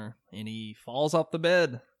dies on her, and he falls off the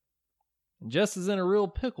bed. And Jess is in a real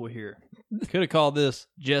pickle here. Could have called this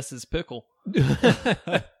Jess's Pickle.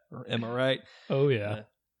 Am I right? Oh, yeah.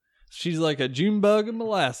 She's like a June bug of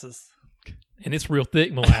molasses. And it's real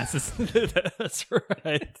thick molasses. That's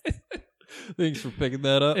right. Thanks for picking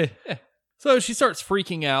that up. So she starts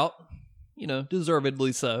freaking out,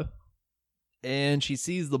 deservedly so. And she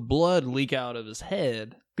sees the blood leak out of his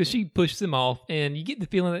head. Because she pushes him off, and you get the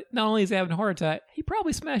feeling that not only is he having a heart attack, he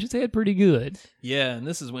probably smashed his head pretty good. Yeah, and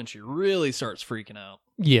this is when she really starts freaking out.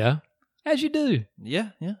 Yeah. As you do. Yeah,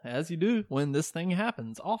 as you do when this thing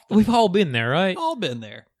happens often. We've all been there, right? all been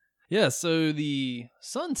there. Yeah, so the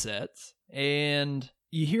sun sets, and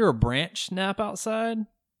you hear a branch snap outside, and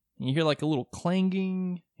you hear like a little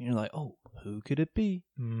clanging, and you're like, oh, who could it be?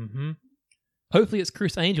 Mm-hmm. Hopefully it's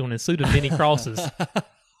Chris Angel in his suit of many crosses.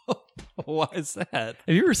 Why is that?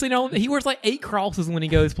 Have you ever seen he wears like 8 crosses when he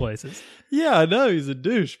goes places. Yeah, I know he's a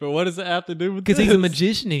douche, but what does it have to do with Because he's a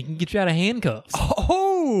magician and he can get you out of handcuffs.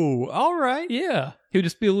 Oh, all right. Yeah. He'll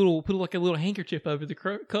just put like a little handkerchief over the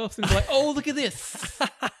cuffs and be like, oh, look at this.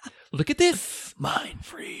 Look at this. Mind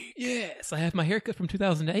freak. Yes, I have my haircut from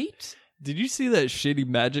 2008. Did you see that shitty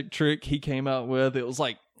magic trick he came out with? It was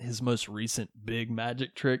like his most recent big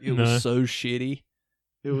magic trick. It was so shitty.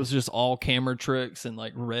 It was just all camera tricks, and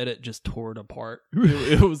like Reddit just tore it apart.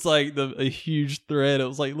 It was like a huge thread. It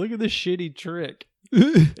was like, look at this shitty trick.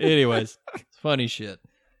 Anyways, funny shit.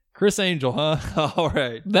 Chris Angel, huh? All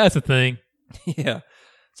right. That's a thing. Yeah.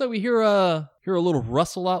 So we hear a little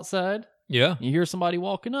rustle outside. Yeah. You hear somebody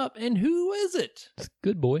walking up, and who is it? It's a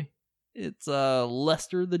good boy. It's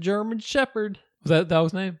Lester the German Shepherd. Was that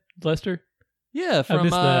was his name? Lester? Yeah, from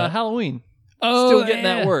missed that. Halloween. Oh, Still getting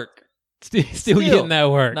that work. Still getting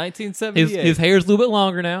that work. 1978. His hair's a little bit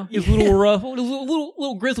longer now. He's a little ruffled. He's a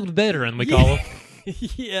little grizzled veteran, we call him.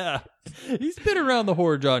 Yeah. He's been around the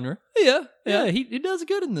horror genre. Yeah. He does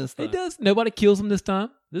good in this, though. He does. Nobody kills him this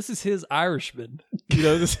time. This is his Irishman. You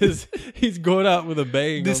know, he's going out with a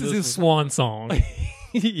bang. This is his swan song.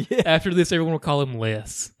 Yeah. After this, everyone will call him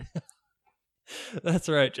Les. That's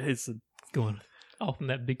right, Jason. Going off in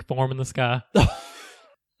that big farm in the sky.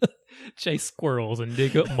 Chase squirrels and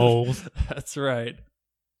dig up moles. That's right.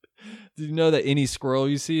 Did you know that any squirrel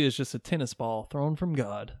you see is just a tennis ball thrown from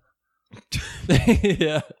God?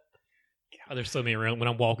 Yeah. God, there's so many around. When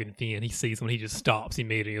I'm walking Finn, he sees when he just stops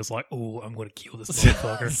immediately. He's like, oh, I'm going to kill this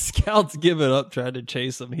motherfucker. Scout's giving up trying to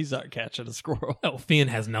chase him. He's not catching a squirrel. Oh, Finn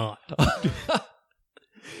has not.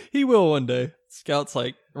 He will one day. Scout's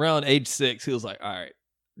like, around age 6, he was like, all right,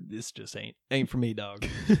 this just ain't for me, dog.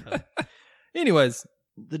 Anyways,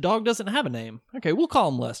 the dog doesn't have a name. Okay, we'll call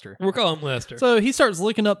him Lester. We'll call him Lester. So he starts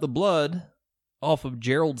licking up the blood off of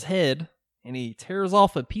Gerald's head, and he tears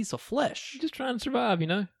off a piece of flesh. Just trying to survive, you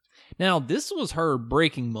know? Now, this was her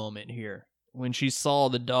breaking moment here, when she saw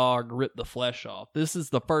the dog rip the flesh off. This is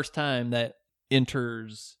the first time that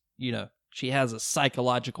enters, she has a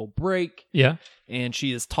psychological break. Yeah. And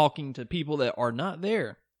she is talking to people that are not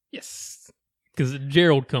there. Yes. Because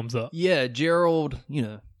Gerald comes up. Yeah, Gerald,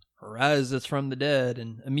 arises from the dead,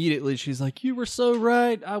 and immediately she's like, you were so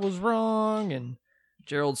right, I was wrong, and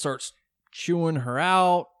Gerald starts chewing her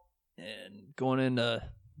out and going into,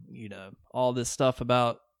 all this stuff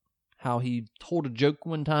about how he told a joke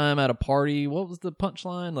one time at a party. What was the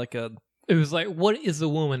punchline? It was like, what is a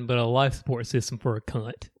woman but a life support system for a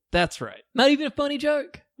cunt? That's right. Not even a funny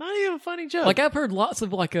joke. Not even a funny joke. Like, I've heard lots of,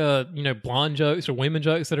 blonde jokes or women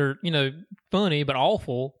jokes that are, funny but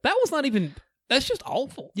awful. That was not even... That's just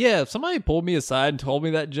awful. Yeah, if somebody pulled me aside and told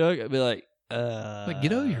me that joke, I'd be like,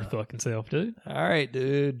 get over your fucking self, dude. All right,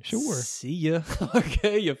 dude. Sure. See ya.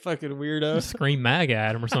 Okay, you fucking weirdo. Scream MAGA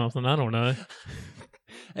at him or something. I don't know.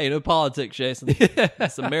 Hey, no politics, Jason.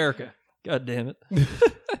 It's America. God damn it.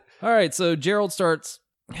 All right, so Gerald starts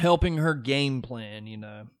helping her game plan,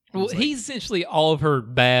 Well, he's essentially all of her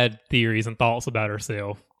bad theories and thoughts about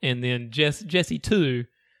herself. And then Jessie, too,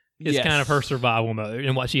 is kind of her survival mode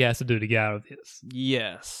and what she has to do to get out of this.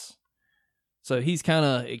 Yes. So he's kind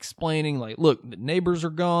of explaining, like, look, the neighbors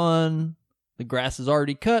are gone. The grass is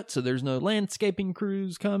already cut, so there's no landscaping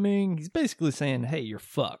crews coming. He's basically saying, hey, you're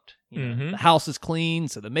fucked. The house is clean,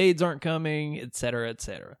 so the maids aren't coming, etc.,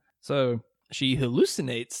 etc. So she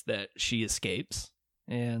hallucinates that she escapes,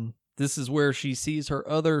 and this is where she sees her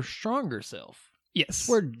other stronger self. Yes.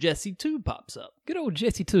 Where Jessie 2 pops up. Good old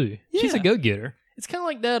Jessie 2. Yeah. She's a go-getter. It's kind of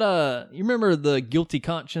like that, you remember the Guilty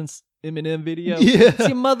Conscience Eminem video? Yeah. It's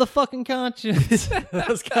your motherfucking conscience.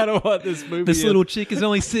 That's kind of what this movie is. This little chick is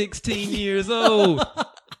only 16 years old.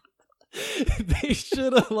 They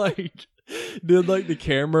should have, did, the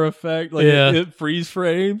camera effect. It freeze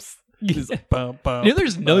frames. Just bum, bum,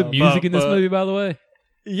 There's no music in this movie, by the way.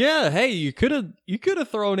 Yeah, hey, you could have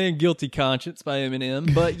thrown in Guilty Conscience by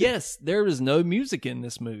Eminem, but yes, there is no music in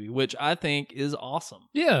this movie, which I think is awesome.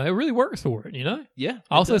 Yeah, it really works for it, Yeah.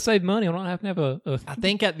 Also save money. I don't have to have a... I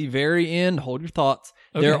think at the very end, hold your thoughts,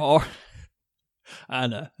 Okay. there are... I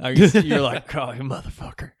know. You're like, oh, you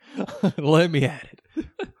motherfucker. Let me at it.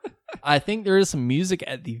 I think there is some music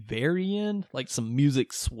at the very end, like some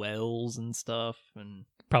music swells and stuff. And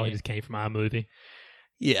Probably just came from iMovie.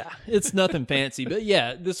 yeah, it's nothing fancy. But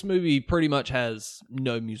yeah, this movie pretty much has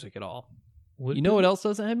no music at all. You know what else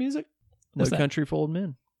doesn't have music? No What's that? Country for Old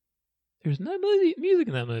Men. There's no music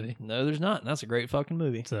in that movie. No, there's not. And that's a great fucking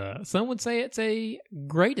movie. It's some would say it's a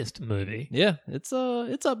greatest movie. Yeah, it's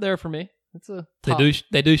up there for me. It's a They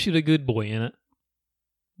top. do shoot a good boy in it.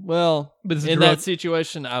 Well, But it's in drug- that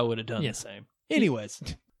situation, I would have done Yeah. the same. Anyways,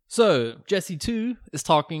 so Jessie 2 is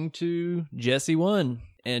talking to Jessie 1,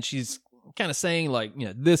 and she's kind of saying, like, you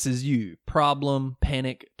know, this is you. Problem,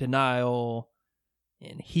 panic, denial.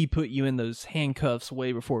 And he put you in those handcuffs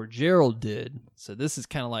way before Gerald did. So this is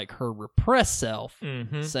kind of like her repressed self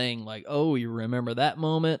saying, like, oh, you remember that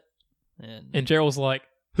moment? And Gerald's like,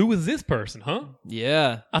 who was this person, huh?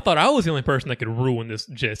 Yeah. I thought I was the only person that could ruin this,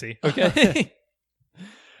 Jesse. Okay.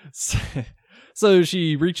 So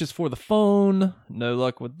she reaches for the phone. No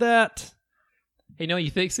luck with that. Hey, you know how you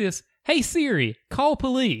fix this? Hey, Siri, call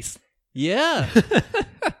police. Yeah.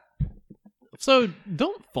 So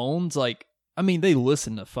don't phones, like, I mean, they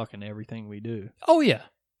listen to fucking everything we do. Oh, yeah.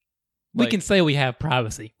 We Like- can say we have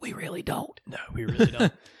privacy. We really don't. No, we really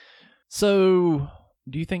don't. So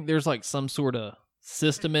do you think there's like some sort of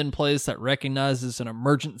system in place that recognizes an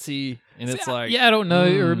emergency and it's like, Yeah, I don't know.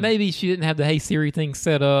 Or maybe she didn't have the Hey Siri thing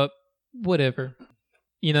set up. Whatever.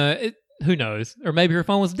 You know, who knows? Or maybe her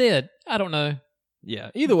phone was dead. I don't know.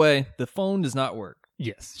 yeah, either way, the phone does not work.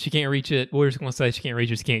 Yes, she can't reach it. We're just going to say she can't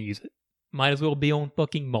reach it. She can't use it. Might as well be on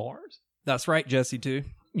fucking Mars. That's right, Jessie too.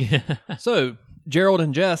 Yeah. So Gerald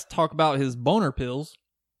and Jess talk about his boner pills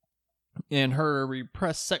and her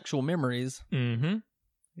repressed sexual memories. Mm-hmm.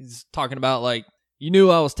 He's talking about, like, you knew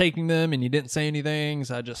I was taking them and you didn't say anything,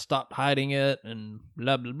 so I just stopped hiding it and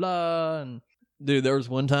blah, blah, blah. And dude, there was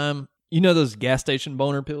one time, you know those gas station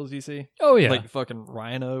boner pills you see? Oh, yeah. Like fucking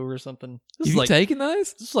Rhino or something. This You is like, taking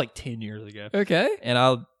those? this was like 10 years ago. Okay. And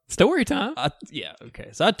Story time. yeah, okay.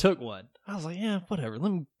 So I took one. I was like, yeah, whatever.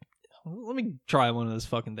 Let me try one of those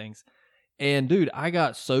fucking things. And dude, I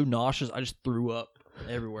got so nauseous, I just threw up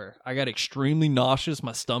everywhere. I got extremely nauseous.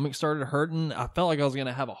 My stomach started hurting. I felt like I was going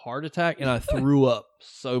to have a heart attack, and I threw up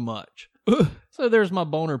so much. So there's my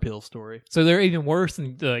boner pill story. So they're even worse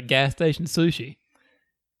than the gas station sushi.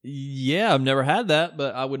 Yeah, I've never had that,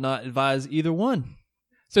 but I would not advise either one.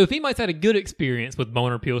 So if anybody's had a good experience with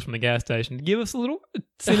boner pills from the gas station,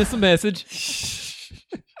 send us a message.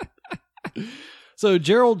 So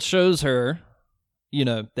Gerald shows her, you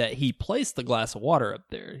know, that he placed the glass of water up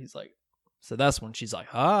there. He's like, so that's when she's like,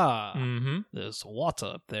 Mm-hmm. there's water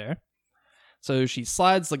up there. So she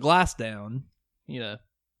slides the glass down, you know,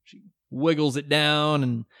 she wiggles it down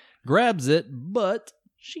and grabs it, but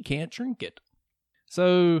she can't drink it.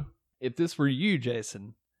 So if this were you,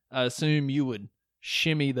 Jason, I assume you would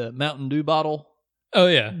shimmy the Mountain Dew bottle Oh,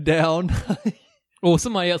 yeah. down. Well,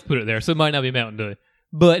 somebody else put it there, so it might not be Mountain Dew.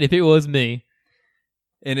 But if it was me...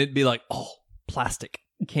 And it'd be like, oh, plastic.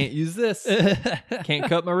 Can't use this. Can't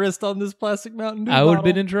cut my wrist on this plastic Mountain Dew I would have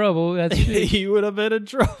bottle. been in trouble. That's true. You would have been in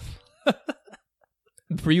trouble.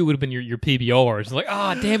 For you, it would have been your PBRs. It's like,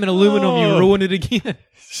 damn it, aluminum, you ruined it again.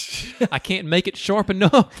 I can't make it sharp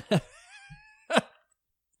enough.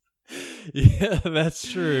 Yeah, that's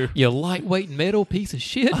true. You lightweight metal piece of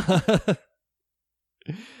shit.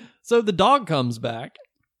 So the dog comes back,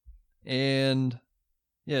 and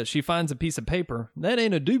yeah, she finds a piece of paper. That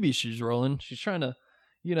ain't a doobie she's rolling. She's trying to,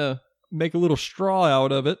 you know, make a little straw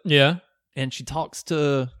out of it. Yeah. And she talks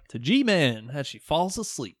to G-Man as she falls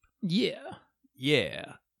asleep. Yeah.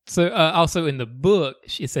 Yeah. So also in the book,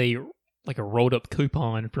 it's a rolled up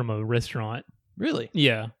coupon from a restaurant. Really?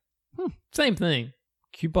 Yeah. Same thing.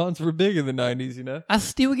 Coupons were big in the 90s, you know? I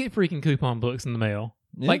still get freaking coupon books in the mail.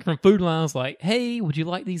 Yeah. Like from Food Lines, like, hey, would you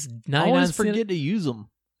like these 99 I always cent? forget to use them.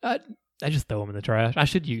 I just throw them in the trash. I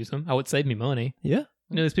should use them. I would save me money. Yeah.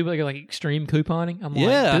 You know, those people that get like extreme couponing. I'm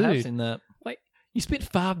Yeah, I like, have dude, seen that. like you spent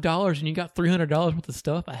 $5 and you got $300 worth of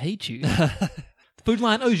stuff. I hate you. Food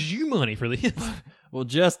Line owes you money for this. Well,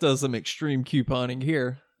 Jess does some extreme couponing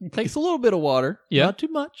here. Takes a little bit of water. Yeah. Not too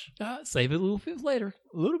much. Save it a little bit later.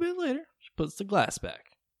 A little bit later, she puts the glass back.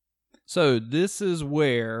 So this is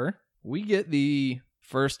where we get the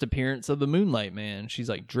first appearance of the Moonlight Man. She's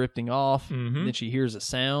like drifting off, Mhm. then she hears a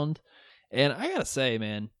sound. And I gotta say,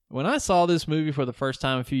 man, when I saw this movie for the first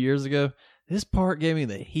time a few years ago, this part gave me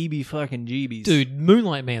the heebie-fucking-jeebies. Dude,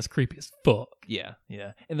 Moonlight Man's creepy as fuck. Yeah,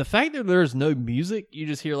 yeah. And the fact that there's no music, you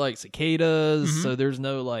just hear like cicadas, Mhm. so there's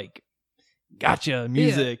no like gotcha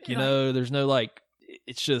music, you know, there's no like,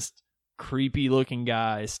 it's just creepy looking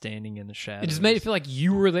guy standing in the shadows. It just made it feel like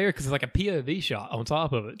you were there because it's like a POV shot on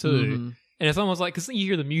top of it too. Mhm. And it's almost like, because you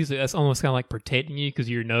hear the music, that's almost kind of like protecting you because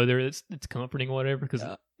you know it's comforting or whatever, because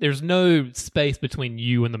there's no space between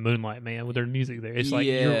you and the Moonlight Man with their music there. It's like,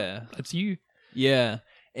 it's you. Yeah.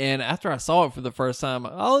 And after I saw it for the first time,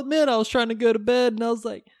 I'll admit I was trying to go to bed and I was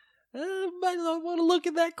like, I might not want to look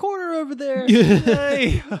at that corner over there.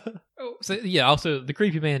 Hey. So yeah, also the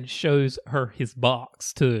creepy man shows her his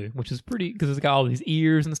box too, which is pretty, because it's got all these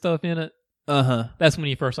ears and stuff in it. That's when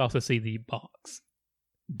you first also see the box.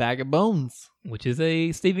 Bag of Bones, which is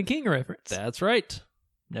a Stephen King reference. That's right.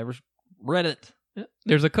 Never read it. Yeah.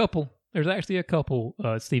 There's actually a couple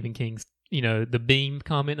Stephen King's, the beam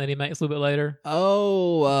comment that he makes a little bit later.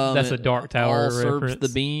 Oh, that's a Dark Tower all reference. Serves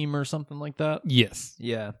the beam or something like that. Yes.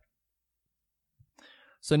 Yeah.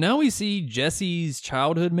 So now we see Jessie's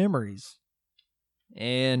childhood memories.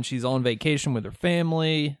 And she's on vacation with her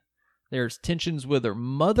family. There's tensions with her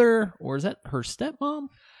mother, or is that her stepmom?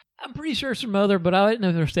 I'm pretty sure it's her mother, but I didn't know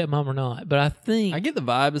if it's her stepmom or not. But I think... I get the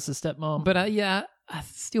vibe it's a stepmom. But I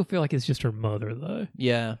still feel like it's just her mother, though.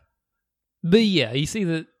 Yeah. But yeah, you see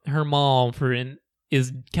that her mom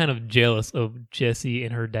is kind of jealous of Jessie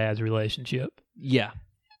and her dad's relationship. Yeah.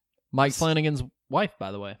 Mike Flanagan's wife,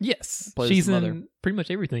 by the way. Yes. Plays She's the mother. in pretty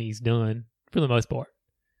much everything he's done, for the most part.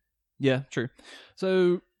 Yeah, true.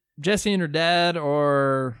 So Jessie and her dad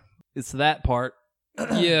are... It's that part.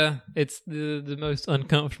 Yeah, it's the most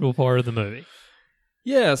uncomfortable part of the movie.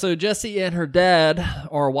 Yeah, so Jessie and her dad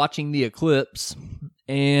are watching the eclipse,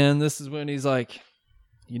 and this is when he's like,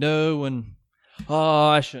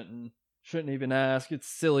 I shouldn't even ask. It's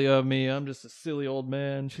silly of me. I'm just a silly old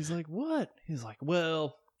man. She's like, what? He's like,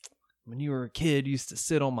 well, when you were a kid, you used to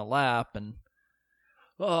sit on my lap, and,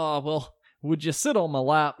 would you sit on my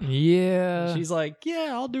lap? Yeah. She's like,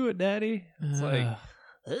 yeah, I'll do it, Daddy. It's like...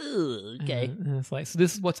 Oh, okay. And it's like, so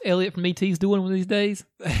this is what's Elliot from E.T.'s doing one of these days?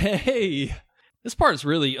 Hey, this part's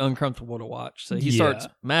really uncomfortable to watch. So he starts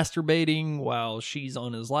masturbating while she's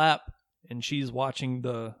on his lap and she's watching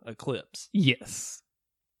the eclipse. Yes.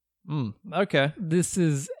 Okay.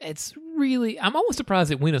 It's really, I'm almost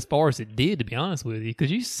surprised it went as far as it did, to be honest with you,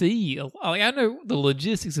 because you see, I know the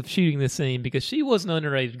logistics of shooting this scene because she was an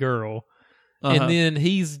underage girl, and then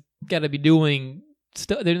he's got to be doing...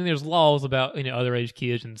 Then there's laws about other age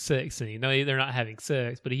kids and sex scene. No, they're not having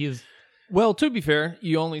sex, but he is. Well, to be fair,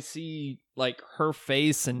 you only see like her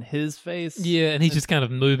face and his face. Yeah, and he's just kind of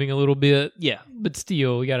moving a little bit. Yeah, but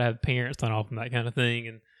still, we got to have parents sign off on that kind of thing.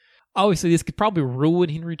 And obviously, this could probably ruin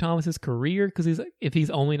Henry Thomas's career because if he's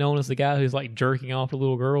only known as the guy who's like jerking off to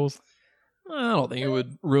little girls. I don't think it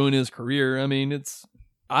would ruin his career. I mean,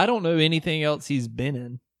 I don't know anything else he's been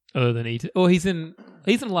in. Other than E.T. Oh, he's in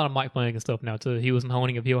a lot of Mike Flanagan stuff now too. He was in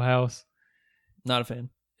Haunting of Hill House. Not a fan.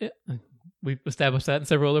 Yeah, we've established that in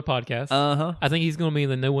several other podcasts. I think he's going to be in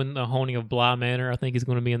the new one, The Haunting of Bly Manor. I think he's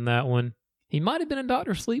going to be in that one. He might have been in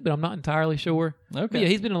Dr. Sleep, but I'm not entirely sure. Okay. But yeah,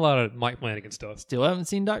 he's been in a lot of Mike Flanagan stuff. Still haven't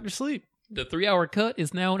seen Dr. Sleep. The 3-hour cut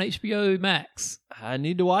is now on HBO Max. I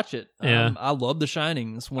need to watch it. Yeah. I love The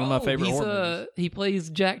Shining. It's one of my favorite horror movies. He plays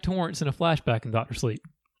Jack Torrance in a flashback in Dr. Sleep.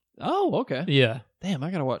 Oh, okay. Yeah. Damn,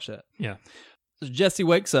 I gotta watch that. Yeah. So Jessie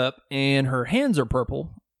wakes up and her hands are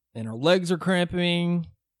purple and her legs are cramping.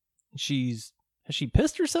 Has she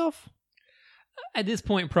pissed herself? At this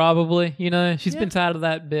point, probably. She's been tied to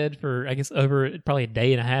that bed for, I guess, over probably a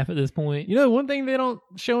day and a half at this point. One thing they don't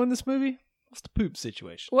show in this movie? What's the poop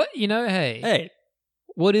situation? What? Hey.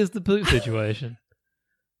 What is the poop situation?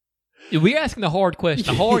 We're asking the hard question,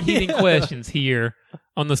 the hard-hitting questions here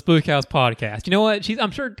on the Spook House podcast. You know what? I'm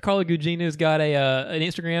sure Carla Gugino's got an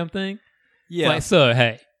Instagram thing. Yeah. Like, so,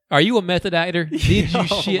 hey, are you a method actor? Did you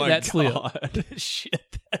shit that slip?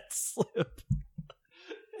 Shit that slip.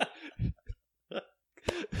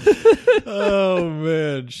 Oh,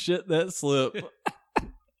 man. Shit that slip.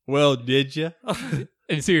 Well, did you?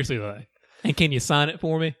 And seriously, though. And can you sign it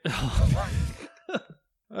for me?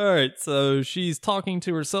 All right, so she's talking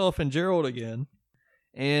to herself and Gerald again,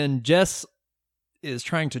 and Jess is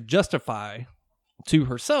trying to justify to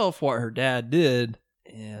herself what her dad did,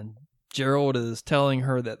 and Gerald is telling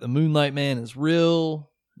her that the Moonlight Man is real,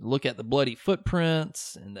 look at the bloody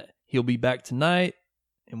footprints, and that he'll be back tonight,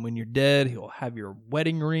 and when you're dead, he'll have your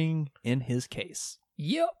wedding ring in his case.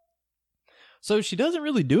 Yep. So she doesn't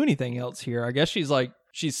really do anything else here. I guess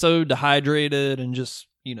she's so dehydrated and just,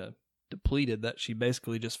 depleted that she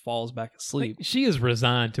basically just falls back asleep. Like, she is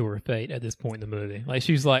resigned to her fate at this point in the movie. Like,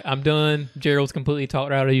 she's like, I'm done. Gerald's completely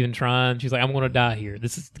talked her out of even trying. She's like, I'm going to die here.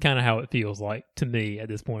 This is kind of how it feels like to me at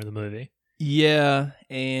this point in the movie. Yeah,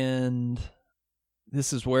 and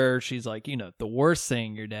this is where she's like, the worst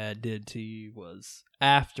thing your dad did to you was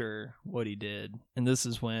after what he did. And this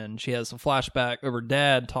is when she has a flashback of her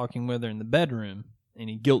dad talking with her in the bedroom. And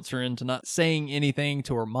he guilts her into not saying anything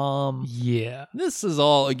to her mom. Yeah. This is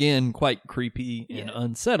all, again, quite creepy and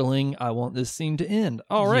unsettling. I want this scene to end.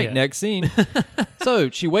 All right, next scene. So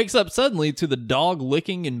she wakes up suddenly to the dog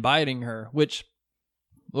licking and biting her, which,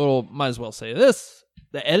 might as well say this.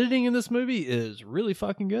 The editing in this movie is really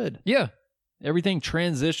fucking good. Yeah. Everything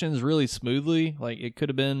transitions really smoothly. Like, it could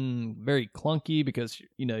have been very clunky because,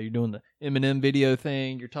 you're doing the Eminem video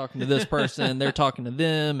thing. You're talking to this person. They're talking to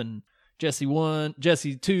them. And Jesse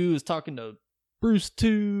 2 is talking to Bruce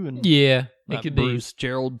 2. And yeah, it could Bruce,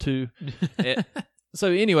 Gerald 2.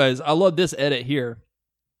 So anyways, I love this edit here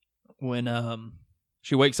when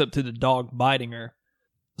she wakes up to the dog biting her.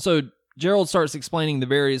 So Gerald starts explaining the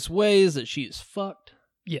various ways that she is fucked.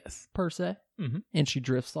 Yes. Per se. Mm-hmm. And she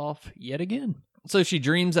drifts off yet again. So she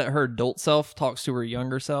dreams that her adult self talks to her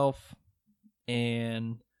younger self.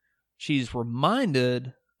 And she's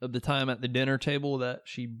reminded of the time at the dinner table that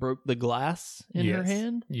she broke the glass in her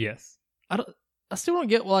hand. Yes. I still don't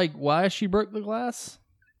get why she broke the glass.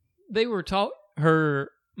 They were her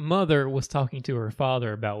mother was talking to her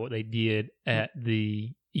father about what they did at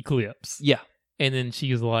the eclipse. Yeah. And then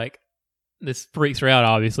she was like, this freaks her out,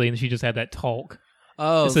 obviously, and she just had that talk.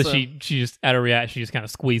 Oh, so she just, out of reaction, she just kind of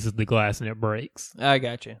squeezes the glass and it breaks. I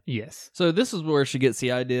got you. Yes. So this is where she gets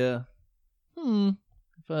the idea, if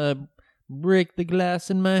I break the glass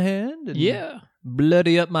in my hand and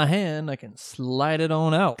bloody up my hand, I can slide it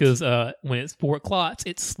on out. Because before it clots,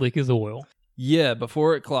 it's slick as oil. Yeah,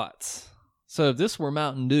 before it clots. So if this were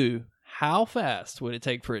Mountain Dew, how fast would it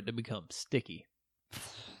take for it to become sticky?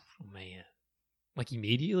 Oh, man. Like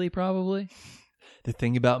immediately, probably? The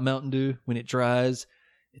thing about Mountain Dew, when it dries,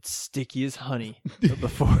 it's sticky as honey. But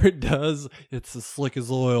before it does, it's as slick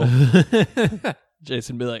as oil.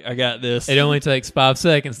 Jason be like, I got this. It only takes 5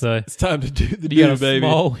 seconds, though. It's time to do the You got Dew, a baby.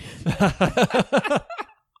 small...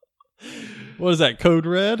 What is that, Code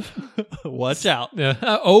Red? Watch out. I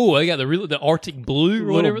got the Arctic Blue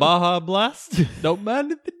or whatever. Baja Blast. Don't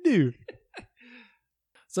mind if it do.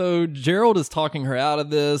 So Gerald is talking her out of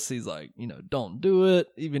this. He's like, don't do it.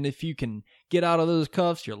 Even if you can get out of those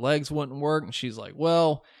cuffs, your legs wouldn't work. And she's like,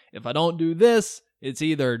 well, if I don't do this, it's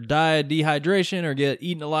either die of dehydration or get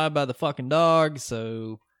eaten alive by the fucking dog.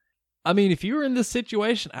 So, I mean, if you were in this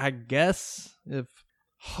situation, I guess that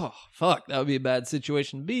would be a bad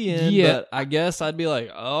situation to be in. Yeah. But I guess I'd be like,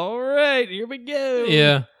 all right, here we go.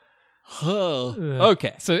 Yeah.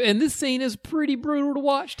 Okay. So, and this scene is pretty brutal to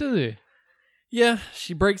watch, too. Yeah,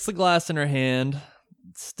 she breaks the glass in her hand,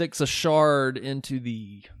 sticks a shard into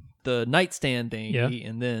the nightstand thingy,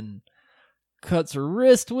 and then cuts her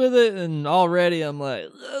wrist with it, and already I'm like,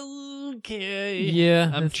 okay. Yeah.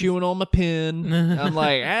 I'm chewing on my pin. I'm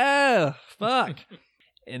like, fuck.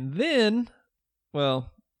 And then,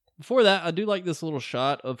 well, before that, I do like this little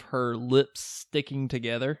shot of her lips sticking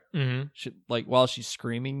together, while she's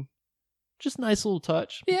screaming. Just nice little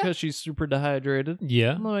touch, because she's super dehydrated.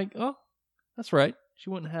 Yeah. I'm like, oh. That's right. She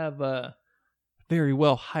wouldn't have very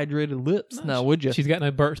well hydrated lips now, would you? She's got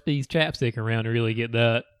no Burt's Bees chapstick around to really get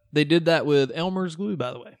that. They did that with Elmer's glue,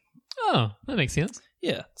 by the way. Oh, that makes sense.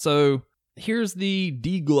 Yeah. So here's the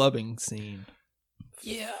degloving scene.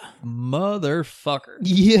 Yeah. Motherfucker.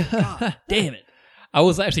 Yeah. God damn it. I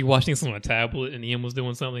was actually watching this on a tablet and Ian was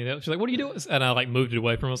doing something else. She's like, what are you doing? And I moved it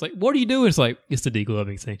away from her. I was like, what are you doing? It's like, it's the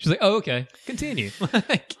degloving scene. She's like, oh, okay. Continue.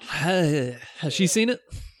 Has she seen it?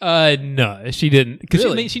 No, she didn't. Because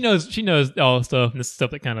Really? she knows all the stuff and this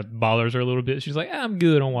stuff that kind of bothers her a little bit. She's like, I'm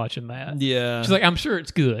good on watching that. Yeah. She's like, I'm sure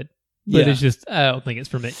it's good. But it's just, I don't think it's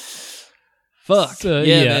for me. Fuck. So,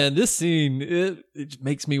 yeah, yeah. man. This scene, it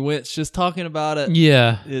makes me wince just talking about it.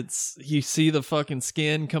 Yeah. You see the fucking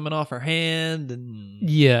skin coming off her hand and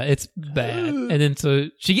Yeah, it's bad. And then so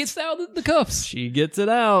she gets out of the cuffs. she gets it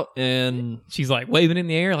out and She's like waving in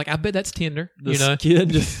the air, like, I bet that's tender. the skin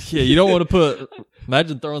just, you don't want to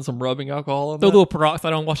imagine throwing some rubbing alcohol on Throw a that. little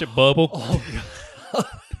peroxide on, watch it bubble. Oh,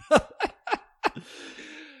 God.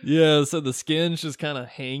 Yeah, so the skin's just kind of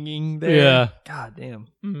hanging there. Yeah. God damn.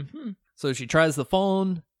 Mm-hmm. So she tries the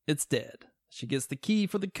phone, it's dead. She gets the key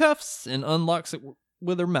for the cuffs and unlocks it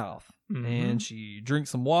with her mouth. Mhm. And she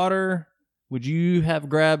drinks some water. Would you have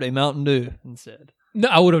grabbed a Mountain Dew instead? No,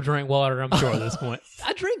 I would have drank water, I'm sure, at this point.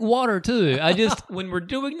 I drink water, too. I just, when we're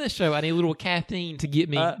doing this show, I need a little caffeine to get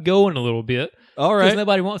me going a little bit. All Because right.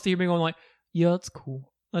 nobody wants to hear me going like, yeah, it's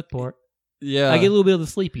cool. That part. Yeah. I get a little bit of the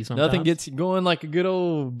sleepy sometimes. Nothing gets you going like a good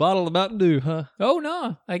old bottle of Mountain Dew, huh? Oh,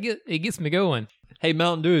 no. It gets me going. Hey,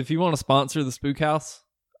 Mountain Dew, if you want to sponsor the Spook House,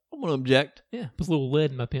 going to object. Yeah, puts a little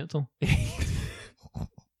lead in my pencil.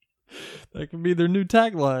 That can be their new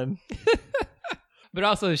tagline. But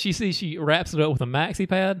also, she wraps it up with a maxi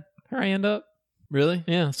pad, her hand up. Really?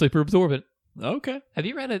 Yeah, super absorbent. Okay. Have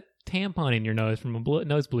you ever had a tampon in your nose from a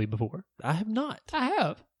nosebleed before? I have not. I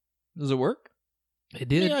have. Does it work? It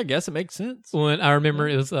did. Yeah, I guess it makes sense. When I remember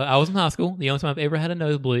it was, I was in high school. The only time I've ever had a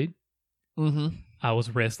nosebleed. Mm-hmm. I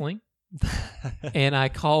was wrestling. And I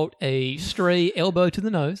caught a stray elbow to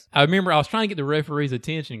the nose. I remember I was trying to get the referee's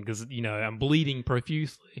attention because, I'm bleeding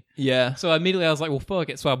profusely. Yeah. So immediately I was like, well, fuck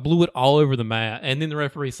it. So I blew it all over the mat. And then the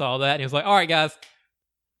referee saw that and he was like, all right, guys.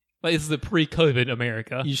 Like, this is the pre-COVID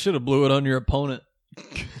America. You should have blew it on your opponent.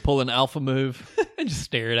 Pull an alpha move. And just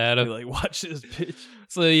stared at Be him. like, watch this bitch.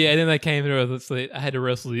 So yeah, and then they came through. So I had to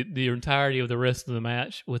wrestle the entirety of the rest of the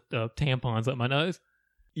match with tampons up my nose.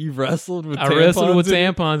 You wrestled with I tampons? wrestled with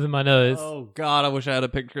tampons in my nose. Oh, God, I wish I had a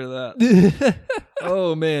picture of that.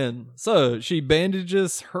 Oh, man. So she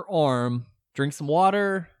bandages her arm, drinks some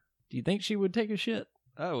water. Do you think she would take a shit?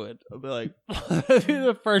 I would. I'd be like, that'd be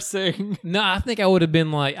the first thing. No, I think I would have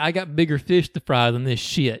been like, I got bigger fish to fry than this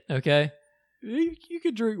shit, okay? You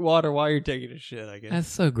could drink water while you're taking a shit, I guess. That's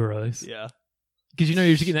so gross. Yeah. Because you're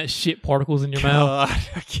just getting that shit particles in your mouth. God,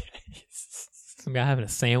 okay. Some guy having a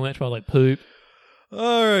sandwich while like poop.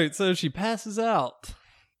 All right, so she passes out,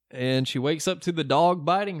 and she wakes up to the dog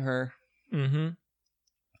biting her. Mm-hmm.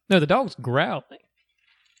 No, the dog's growling.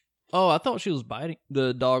 Oh, I thought she was biting.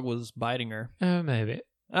 The dog was biting her. Oh, maybe.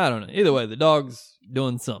 I don't know. Either way, the dog's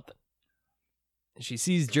doing something. She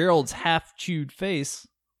sees Gerald's half-chewed face,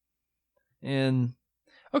 and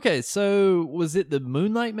okay, so was it the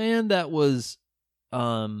Moonlight Man that was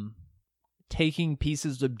taking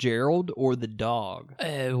pieces of Gerald, or the dog?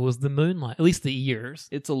 It was the moonlight. At least the ears.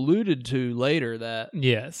 It's alluded to later that...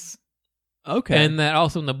 Yes. Okay. And that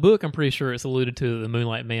also in the book, I'm pretty sure it's alluded to the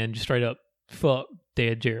Moonlight Man just straight up fuck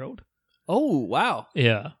dead Gerald. Oh, wow.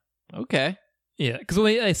 Yeah. Okay. Yeah, because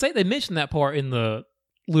they mention that part in the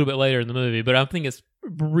a little bit later in the movie, but I think it's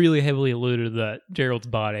really heavily alluded to that Gerald's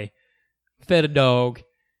body fed a dog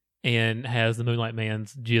and has the Moonlight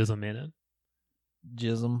Man's jism in it.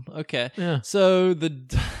 Jism. Okay. Yeah. So the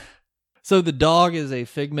dog is a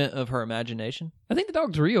figment of her imagination? I think the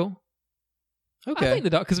dog's real. Okay. I think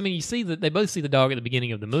the dog, because you see that they both see the dog at the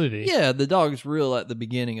beginning of the movie. Yeah, the dog's real at the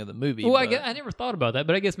beginning of the movie. Well, I never thought about that,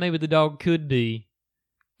 but I guess maybe the dog could be.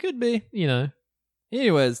 Could be.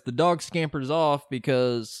 Anyways, the dog scampers off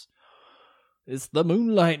because it's the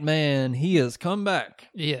Moonlight Man. He has come back.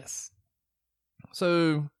 Yes.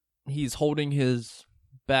 So he's holding his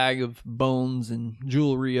bag of bones and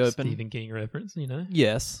jewelry open. Stephen King reference,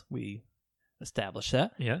 Yes, we established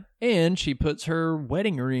that. Yeah. And she puts her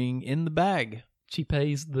wedding ring in the bag. She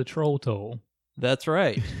pays the troll toll. That's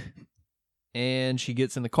right. And she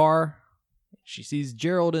gets in the car. She sees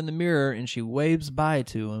Gerald in the mirror, and she waves bye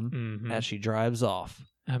to him as she drives off.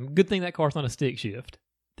 Good thing that car's not a stick shift.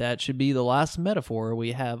 That should be the last metaphor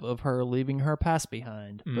we have of her leaving her past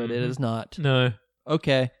behind, but it is not. No.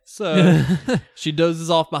 Okay, so she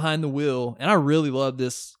dozes off behind the wheel, and I really love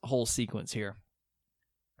this whole sequence here.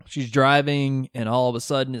 She's driving, and all of a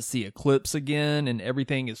sudden it's the eclipse again, and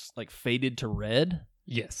everything is like faded to red.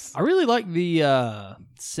 Yes. I really like the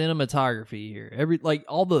cinematography here.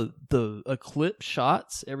 All the eclipse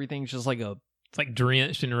shots, everything's just like it's like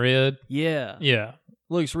drenched in red. Yeah.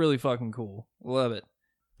 Looks really fucking cool. Love it.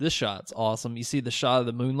 This shot's awesome. You see the shot of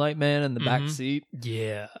the Moonlight Man in the back seat.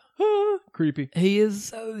 Yeah. Creepy. He is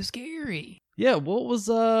so scary. Yeah, what was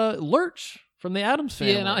Lurch from the Addams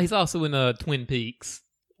Family? Yeah, no, he's also in Twin Peaks.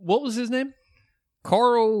 What was his name?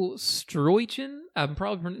 Carl Struychen. I'm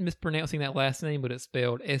probably mispronouncing that last name, but it's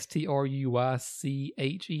spelled Struychen.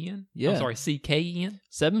 Yeah. I'm sorry, Cken.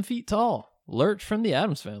 7 feet tall. Lurch from the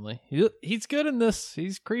Addams Family. He's good in this.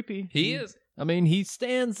 He's creepy. He is. I mean, he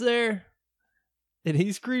stands there, and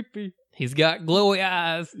he's creepy. He's got glowy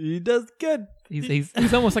eyes. He does good. He's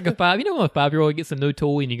almost like a 5. You know when a 5-year-old gets a new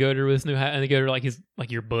toy and you go to his new house and they go to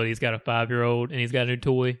like your buddy's got a 5-year-old and he's got a new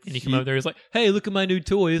toy and you come over there, he's like, hey, look at my new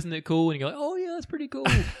toy, isn't it cool? And you're like, oh yeah, that's pretty cool.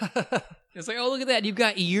 It's like, oh, look at that, you've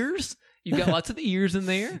got ears. You've got lots of ears in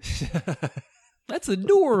there. That's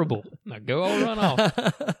adorable. Now go all run off.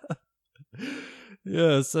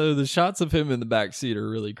 Yeah, so the shots of him in the back seat are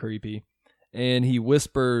really creepy. And he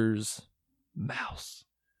whispers, mouse.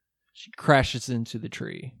 She crashes into the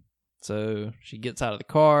tree. So she gets out of the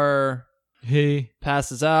car. Hey.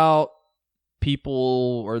 Passes out.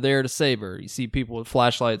 People are there to save her. You see people with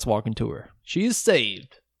flashlights walking to her. She is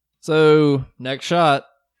saved. So next shot,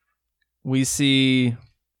 we see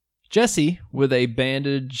Jesse with a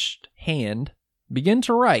bandaged hand begin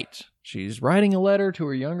to write. She's writing a letter to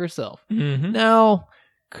her younger self. Mm-hmm. Now,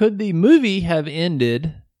 could the movie have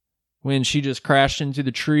ended when she just crashed into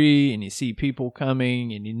the tree and you see people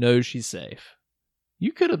coming and you know she's safe?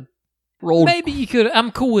 You could have rolled. Maybe you could.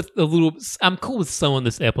 I'm cool with some of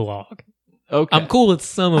this epilogue. Okay. I'm cool with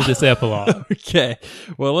some of this epilogue. Okay.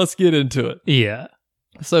 Well, let's get into it. Yeah.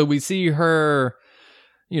 So we see her,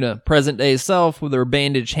 present day self with her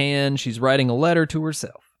bandaged hand. She's writing a letter to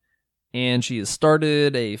herself. And she has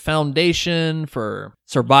started a foundation for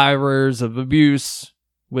survivors of abuse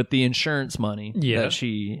with the insurance money that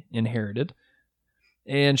she inherited.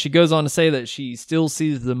 And she goes on to say that she still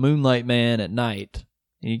sees the Moonlight Man at night.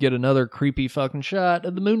 And you get another creepy fucking shot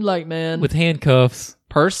of the Moonlight Man. With handcuffs.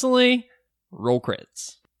 Personally, roll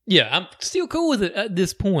credits. Yeah, I'm still cool with it at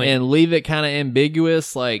this point. And leave it kind of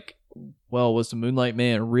ambiguous, like, well, was the Moonlight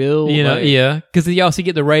Man real? Yeah. Because you also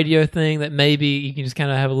get the radio thing that maybe you can just kind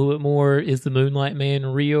of have a little bit more, is the Moonlight Man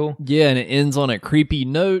real? Yeah, and it ends on a creepy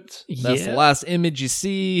note. That's the Yeah. last image you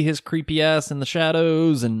see, his creepy ass in the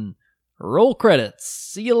shadows, and roll credits.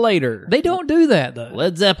 See you later. They don't do that, though.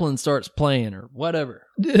 Led Zeppelin starts playing, or whatever.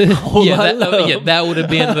 That would have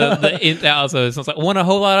been the end also. So it's like, want a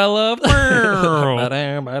whole lot of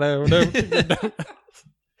love?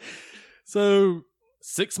 So,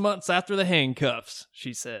 6 months after the handcuffs,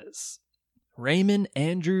 she says, Raymond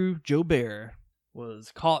Andrew Jobert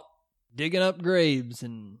was caught digging up graves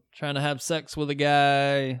and trying to have sex with a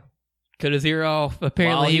guy. Cut his ear off.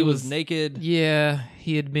 Apparently while he was naked. Yeah,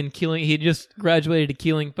 he had been killing. He had just graduated to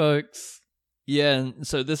killing folks. Yeah, and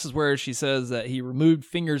so this is where she says that he removed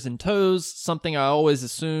fingers and toes, something I always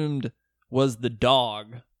assumed was the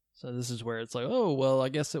dog. So this is where it's like, oh, well, I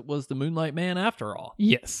guess it was the Moonlight Man after all.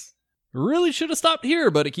 Yes. Really should have stopped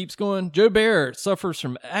here, but it keeps going. Jobert suffers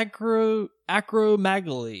from acromegaly,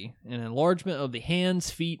 an enlargement of the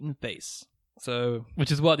hands, feet, and face. So,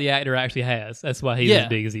 Which is what the actor actually has. That's why he's as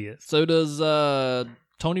big as he is. So does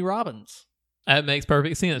Tony Robbins. That makes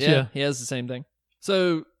perfect sense, yeah. He has the same thing.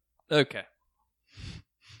 So, okay.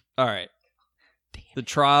 All right. The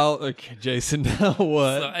trial. Okay, Jason, now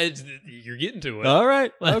what? So you're getting to it. All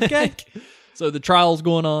right. Okay. So the trial's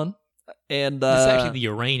going on. And This is actually the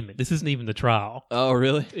arraignment. This isn't even the trial. Oh,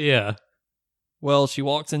 really? Yeah. Well, she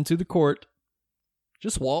walks into the court.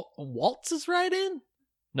 Just waltzes right in.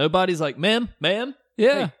 Nobody's like, ma'am.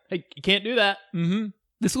 Yeah. Hey, you can't do that. Mm-hmm.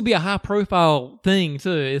 This will be a high-profile thing,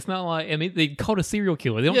 too. It's not like, I mean, they caught a serial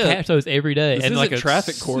killer. They don't catch those every day. This and isn't like a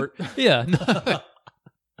traffic court. Yeah.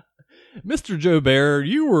 Mr. Jobert,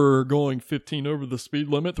 you were going 15 over the speed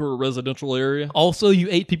limit through a residential area. Also, you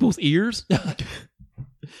ate people's ears?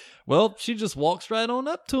 Well, she just walks right on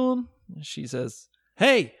up to him. She says,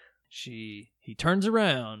 hey. He turns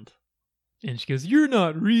around. And she goes, you're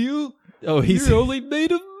not real. Oh, You're only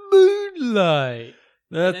made of moonlight.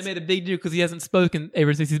 That's, They made a big deal because he hasn't spoken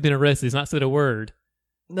ever since he's been arrested. He's not said a word.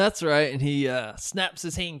 That's right. And he snaps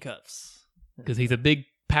his handcuffs. Because he's a big,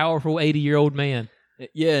 powerful 80-year-old man.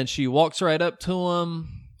 Yeah, and she walks right up to him,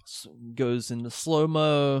 goes into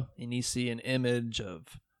slow-mo, and you see an image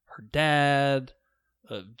of her dad,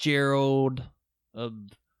 of Gerald, of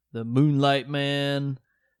the Moonlight Man.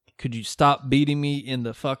 Could you stop beating me in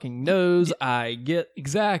the fucking nose? I get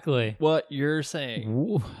Exactly. what you're saying.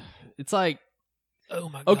 Ooh. It's like, Oh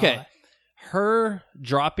my god. okay, her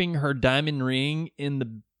dropping her diamond ring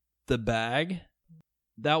in the bag,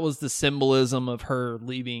 that was the symbolism of her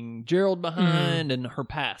leaving Gerald behind and her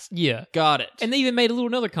past. Yeah. Got it. And they even made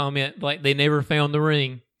another comment, like they never found the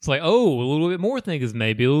ring. It's like, oh, a little bit more thing is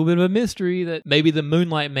maybe a little bit of a mystery that maybe the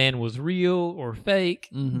Moonlight Man was real or fake.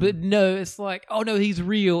 Mhm. But no, it's like, oh no, he's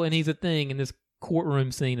real and he's a thing. And this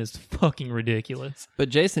courtroom scene is fucking ridiculous. But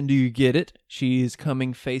Jason, do you get it? She's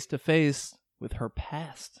coming face to face with her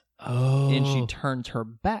past. Oh. And she turns her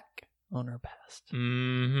back on her past.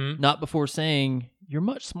 Mm-hmm. Not before saying, you're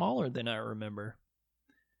much smaller than I remember.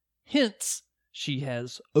 Hence, she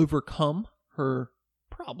has overcome her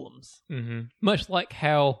problems. Mm-hmm. Much like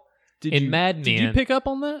how in you, Mad Men. Did you pick up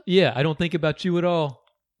on that? Yeah, I don't think about you at all.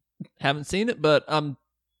 Haven't seen it, but I'm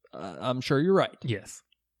sure you're right. Yes.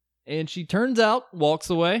 And she turns out,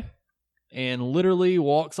 walks away, and literally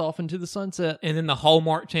walks off into the sunset. And then the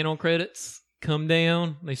Hallmark Channel credits come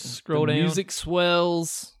down. They scroll The down. music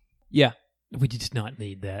swells. Yeah. We did not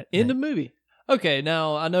need that. End of movie. Okay,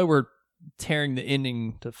 now I know we're tearing the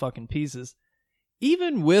ending to fucking pieces.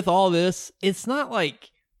 Even with all this, it's not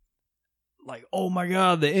like, oh my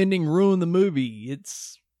god, the ending ruined the movie.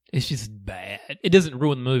 It's just bad. It doesn't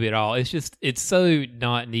ruin the movie at all. It's just, it's so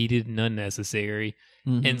not needed and unnecessary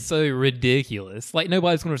and so ridiculous. Like,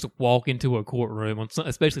 nobody's going to just walk into a courtroom, on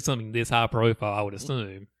especially something this high profile, I would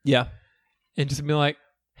assume. Yeah. And just be like,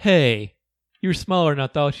 hey, you're smaller than I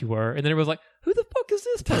thought you were. And then everyone's like, who the fuck is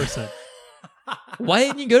this person? Why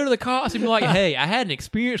didn't you go to the cops and be like, hey, I had an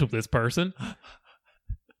experience with this person?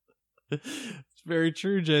 It's very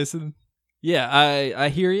true, Jason. Yeah, I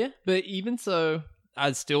hear you. But even so,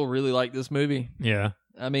 I still really like this movie. Yeah.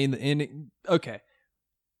 I mean, the ending. Okay.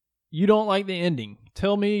 You don't like the ending.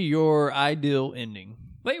 Tell me your ideal ending.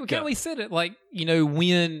 Like, we kind of said it, like, you know,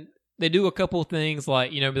 when they do a couple of things,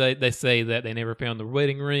 like, you know, they say that they never found the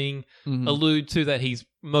wedding ring, allude to that he's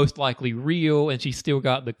most likely real, and she's still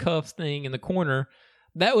got the cuffs thing in the corner.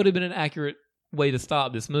 That would have been an accurate way to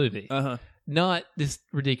stop this movie. Not this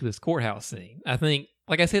ridiculous courthouse scene. I think,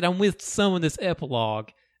 like I said, I'm with some of this epilogue.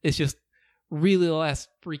 It's just really the last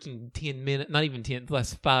freaking 10 minutes, not even 10, the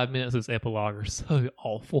last 5 minutes of this epilogue are so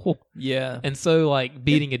awful. Yeah. And so, like,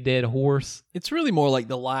 beating a dead horse. It's really more like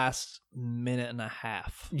the last minute and a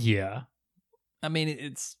half. Yeah. I mean,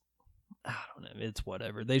 it's, I don't know, it's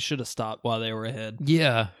whatever. They should have stopped while they were ahead.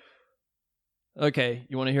 Yeah. Okay,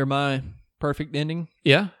 you want to hear my perfect ending?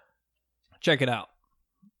 Yeah. Check it out.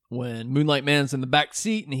 When Moonlight Man's in the back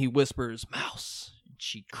seat and he whispers, "Mouse,"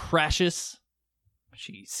 she crashes.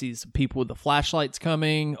 She sees some people with the flashlights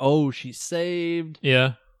coming. Oh, she's saved.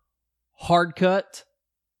 Yeah. Hard cut.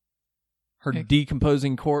 Her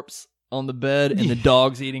decomposing corpse on the bed and the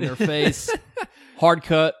dog's eating her face. Hard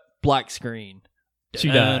cut. Black screen. She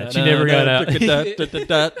died. She never got out.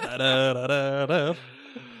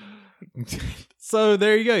 So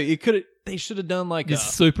there you go. They should have done like this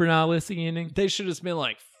super nihilistic ending. They should have just been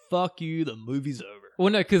like, "Fuck you, the movie's over." Well,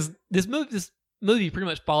 no, because this movie pretty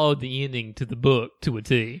much followed the ending to the book to a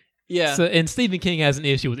T. Yeah. So, and Stephen King has an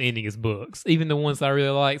issue with ending his books. Even the ones that I really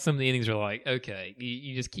like, some of the endings are like, okay,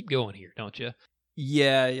 you just keep going here, don't you?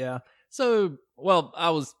 Yeah. So, well, I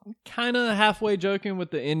was kind of halfway joking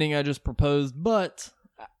with the ending I just proposed, but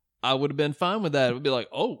I would have been fine with that. It would be like,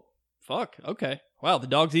 oh, fuck, okay. Wow, the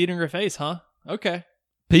dog's eating her face, huh? Okay.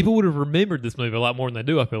 People would have remembered this movie a lot more than they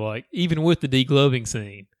do, I feel like, even with the degloving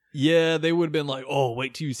scene. Yeah, they would have been like, oh,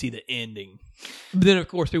 wait till you see the ending. But then, of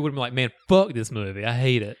course, people would have been like, man, fuck this movie. I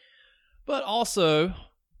hate it. But also,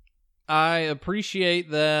 I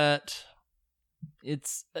appreciate that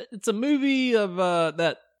it's a movie of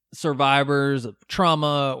that survivors of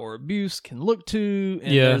trauma or abuse can look to,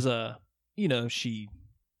 and there's a, you know, she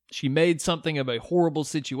made something of a horrible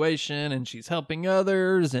situation and she's helping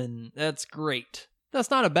others, and that's great.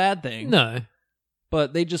 That's not a bad thing. No.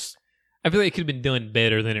 But they just, I feel like it could have been done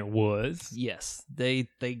better than it was. Yes. They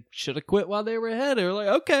should have quit while they were ahead. They were like,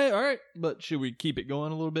 okay, all right, but should we keep it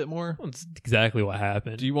going a little bit more? That's exactly what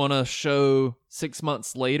happened. Do you want to show 6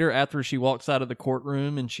 months later after she walks out of the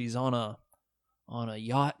courtroom and she's on a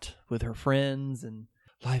yacht with her friends and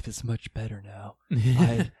life is much better now?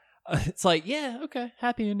 It's like, yeah, okay,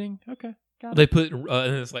 happy ending. Okay. Got it. They put,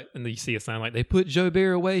 and it's like, and you see a sign like, they put Joe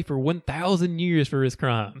Bear away for 1,000 years for his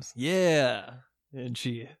crimes. Yeah. And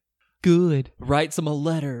she good writes him a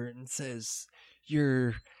letter and says,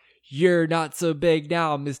 You're not so big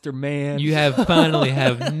now, Mr. Man. You have finally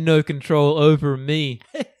have no control over me.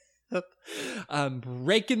 I'm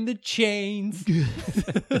breaking the chains.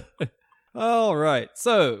 All right.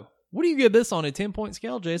 So, what do you give this on a 10-point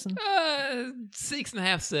scale, Jason?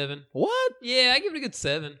 6.5, 7. What? Yeah, I give it a good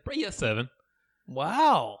 7. Yeah, 7.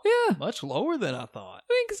 Wow. Yeah. Much lower than I thought.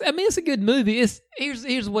 I mean, it's a good movie.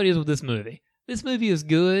 Here's what it is with this movie. This movie is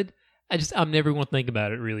good. I'm never going to think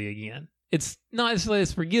about it really again. It's not necessarily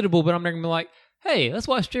it's forgettable, but I'm not going to be like, hey, let's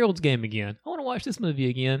watch Gerald's Game again. I want to watch this movie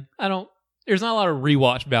again. There's not a lot of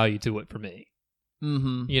rewatch value to it for me.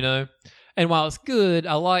 Mm-hmm. You know? And while it's good,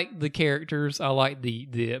 I like the characters. I like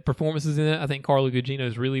the performances in it. I think Carla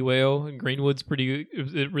Gugino's really well, and Greenwood's pretty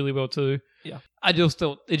good, really well too. Yeah. It just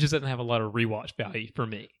doesn't have a lot of rewatch value for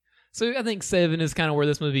me. So I think 7 is kind of where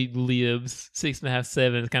this movie lives. 6.5,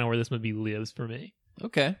 7 is kind of where this movie lives for me.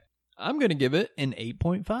 Okay. I'm going to give it an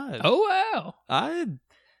 8.5. Oh, wow.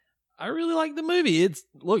 I really like the movie.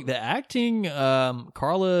 Look, the acting,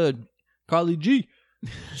 Carly G,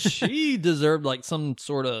 she deserved like some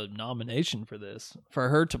sort of nomination for this. For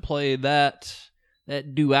her to play that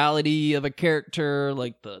duality of a character,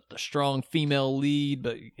 like the strong female lead,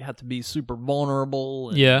 but you have to be super vulnerable.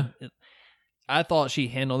 And yeah. I thought she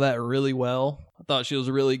handled that really well. I thought she was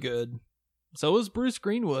really good. So was Bruce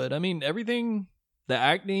Greenwood. I mean, everything, the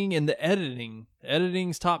acting and the editing. The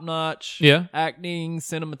editing's top notch. Yeah. Acting,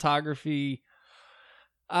 cinematography.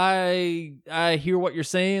 I hear what you're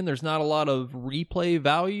saying. There's not a lot of replay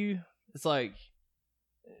value. It's like,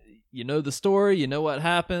 you know the story, you know what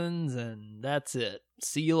happens, and that's it.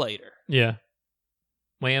 See you later. Yeah.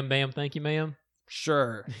 Wham, bam, thank you, ma'am.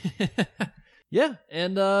 Sure. Yeah,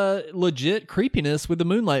 and legit creepiness with the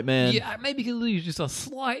Moonlight Man. Yeah, maybe could use just a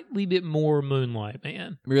slightly bit more Moonlight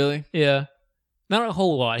Man. Really? Yeah, not a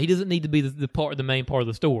whole lot. He doesn't need to be the main part of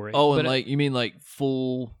the story. Oh, but and you mean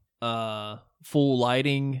full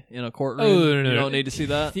lighting in a courtroom? Oh, no, you don't need to see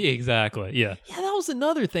that. Yeah, exactly. Yeah. Yeah, that was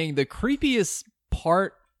another thing. The creepiest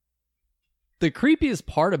part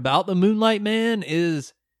about the Moonlight Man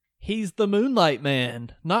is he's the Moonlight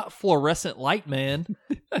Man, not Fluorescent Light Man.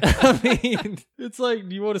 I mean, it's like,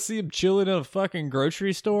 do you want to see him chilling in a fucking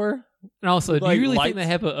grocery store? And also, do Like you really lights? think they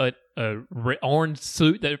have a orange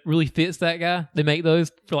suit that really fits that guy? They make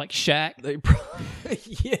those for like Shaq. They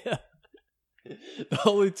yeah. The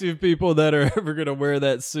only two people that are ever gonna wear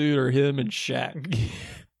that suit are him and Shaq.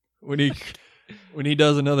 When he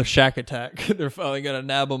does another Shaq attack, they're finally gonna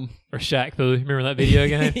nab him. Or Shaq Fu. Remember that video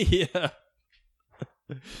game? Yeah.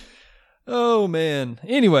 Oh man.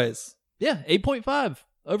 Anyways, yeah, 8.5.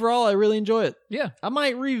 Overall, I really enjoy it. Yeah. I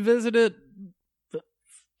might revisit it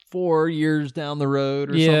 4 years down the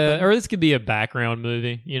road or Yeah, something. or this could be a background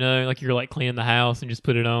movie, like you're like cleaning the house and just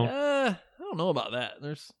put it on. I don't know about that.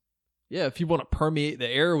 If you want to permeate the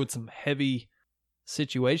air with some heavy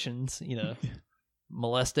situations,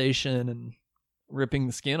 molestation and ripping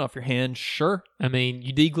the skin off your hand, sure. I mean,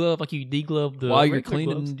 you deglove like you deglove the While you're regular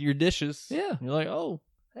cleaning gloves. your dishes. Yeah. You're like, oh,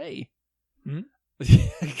 hey. Mhm.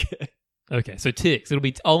 Okay. Okay, so ticks. It'll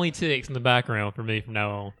be only ticks in the background for me from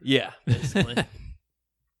now on. Yeah, basically.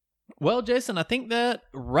 Well, Jason, I think that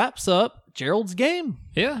wraps up Gerald's Game.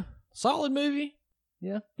 Yeah. Solid movie.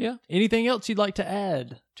 Yeah. Anything else you'd like to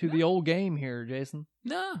add to the old game here, Jason?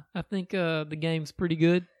 No, I think the game's pretty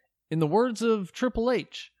good. In the words of Triple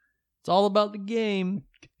H, it's all about the game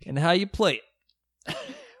and how you play it.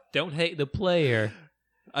 Don't hate the player.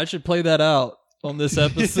 I should play that out on this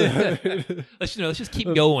episode. Let's just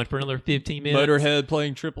keep going for another 15 minutes. Motorhead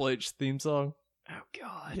playing Triple H theme song. Oh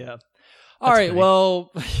God. Yeah. All right. great.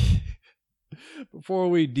 Well, before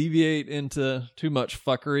we deviate into too much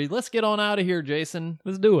fuckery, let's get on out of here, Jason.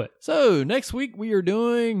 Let's do it. So next week we are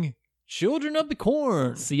doing Children of the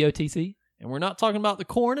Corn. COTC. And we're not talking about the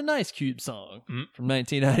Corn and Ice Cube song Mm. from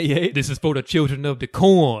 1998. This is for the children of the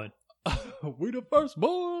corn. We the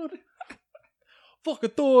firstborn. Fuck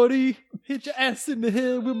authority. Hit your ass in the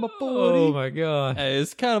head with my 40. Oh my God. Hey,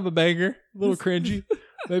 it's kind of a banger. A little cringy.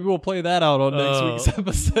 Maybe we'll play that out on next week's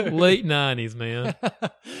episode. Late 90s, man.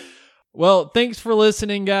 Well, thanks for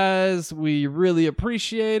listening, guys. We really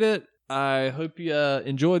appreciate it. I hope you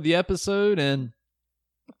enjoyed the episode. And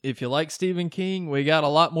if you like Stephen King, we got a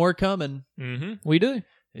lot more coming. Mm-hmm. We do.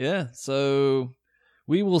 Yeah, so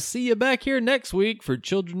we will see you back here next week for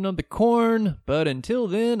Children of the Corn. But until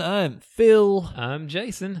then, I'm Phil. I'm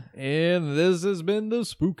Jason. And this has been the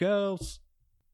Spook House.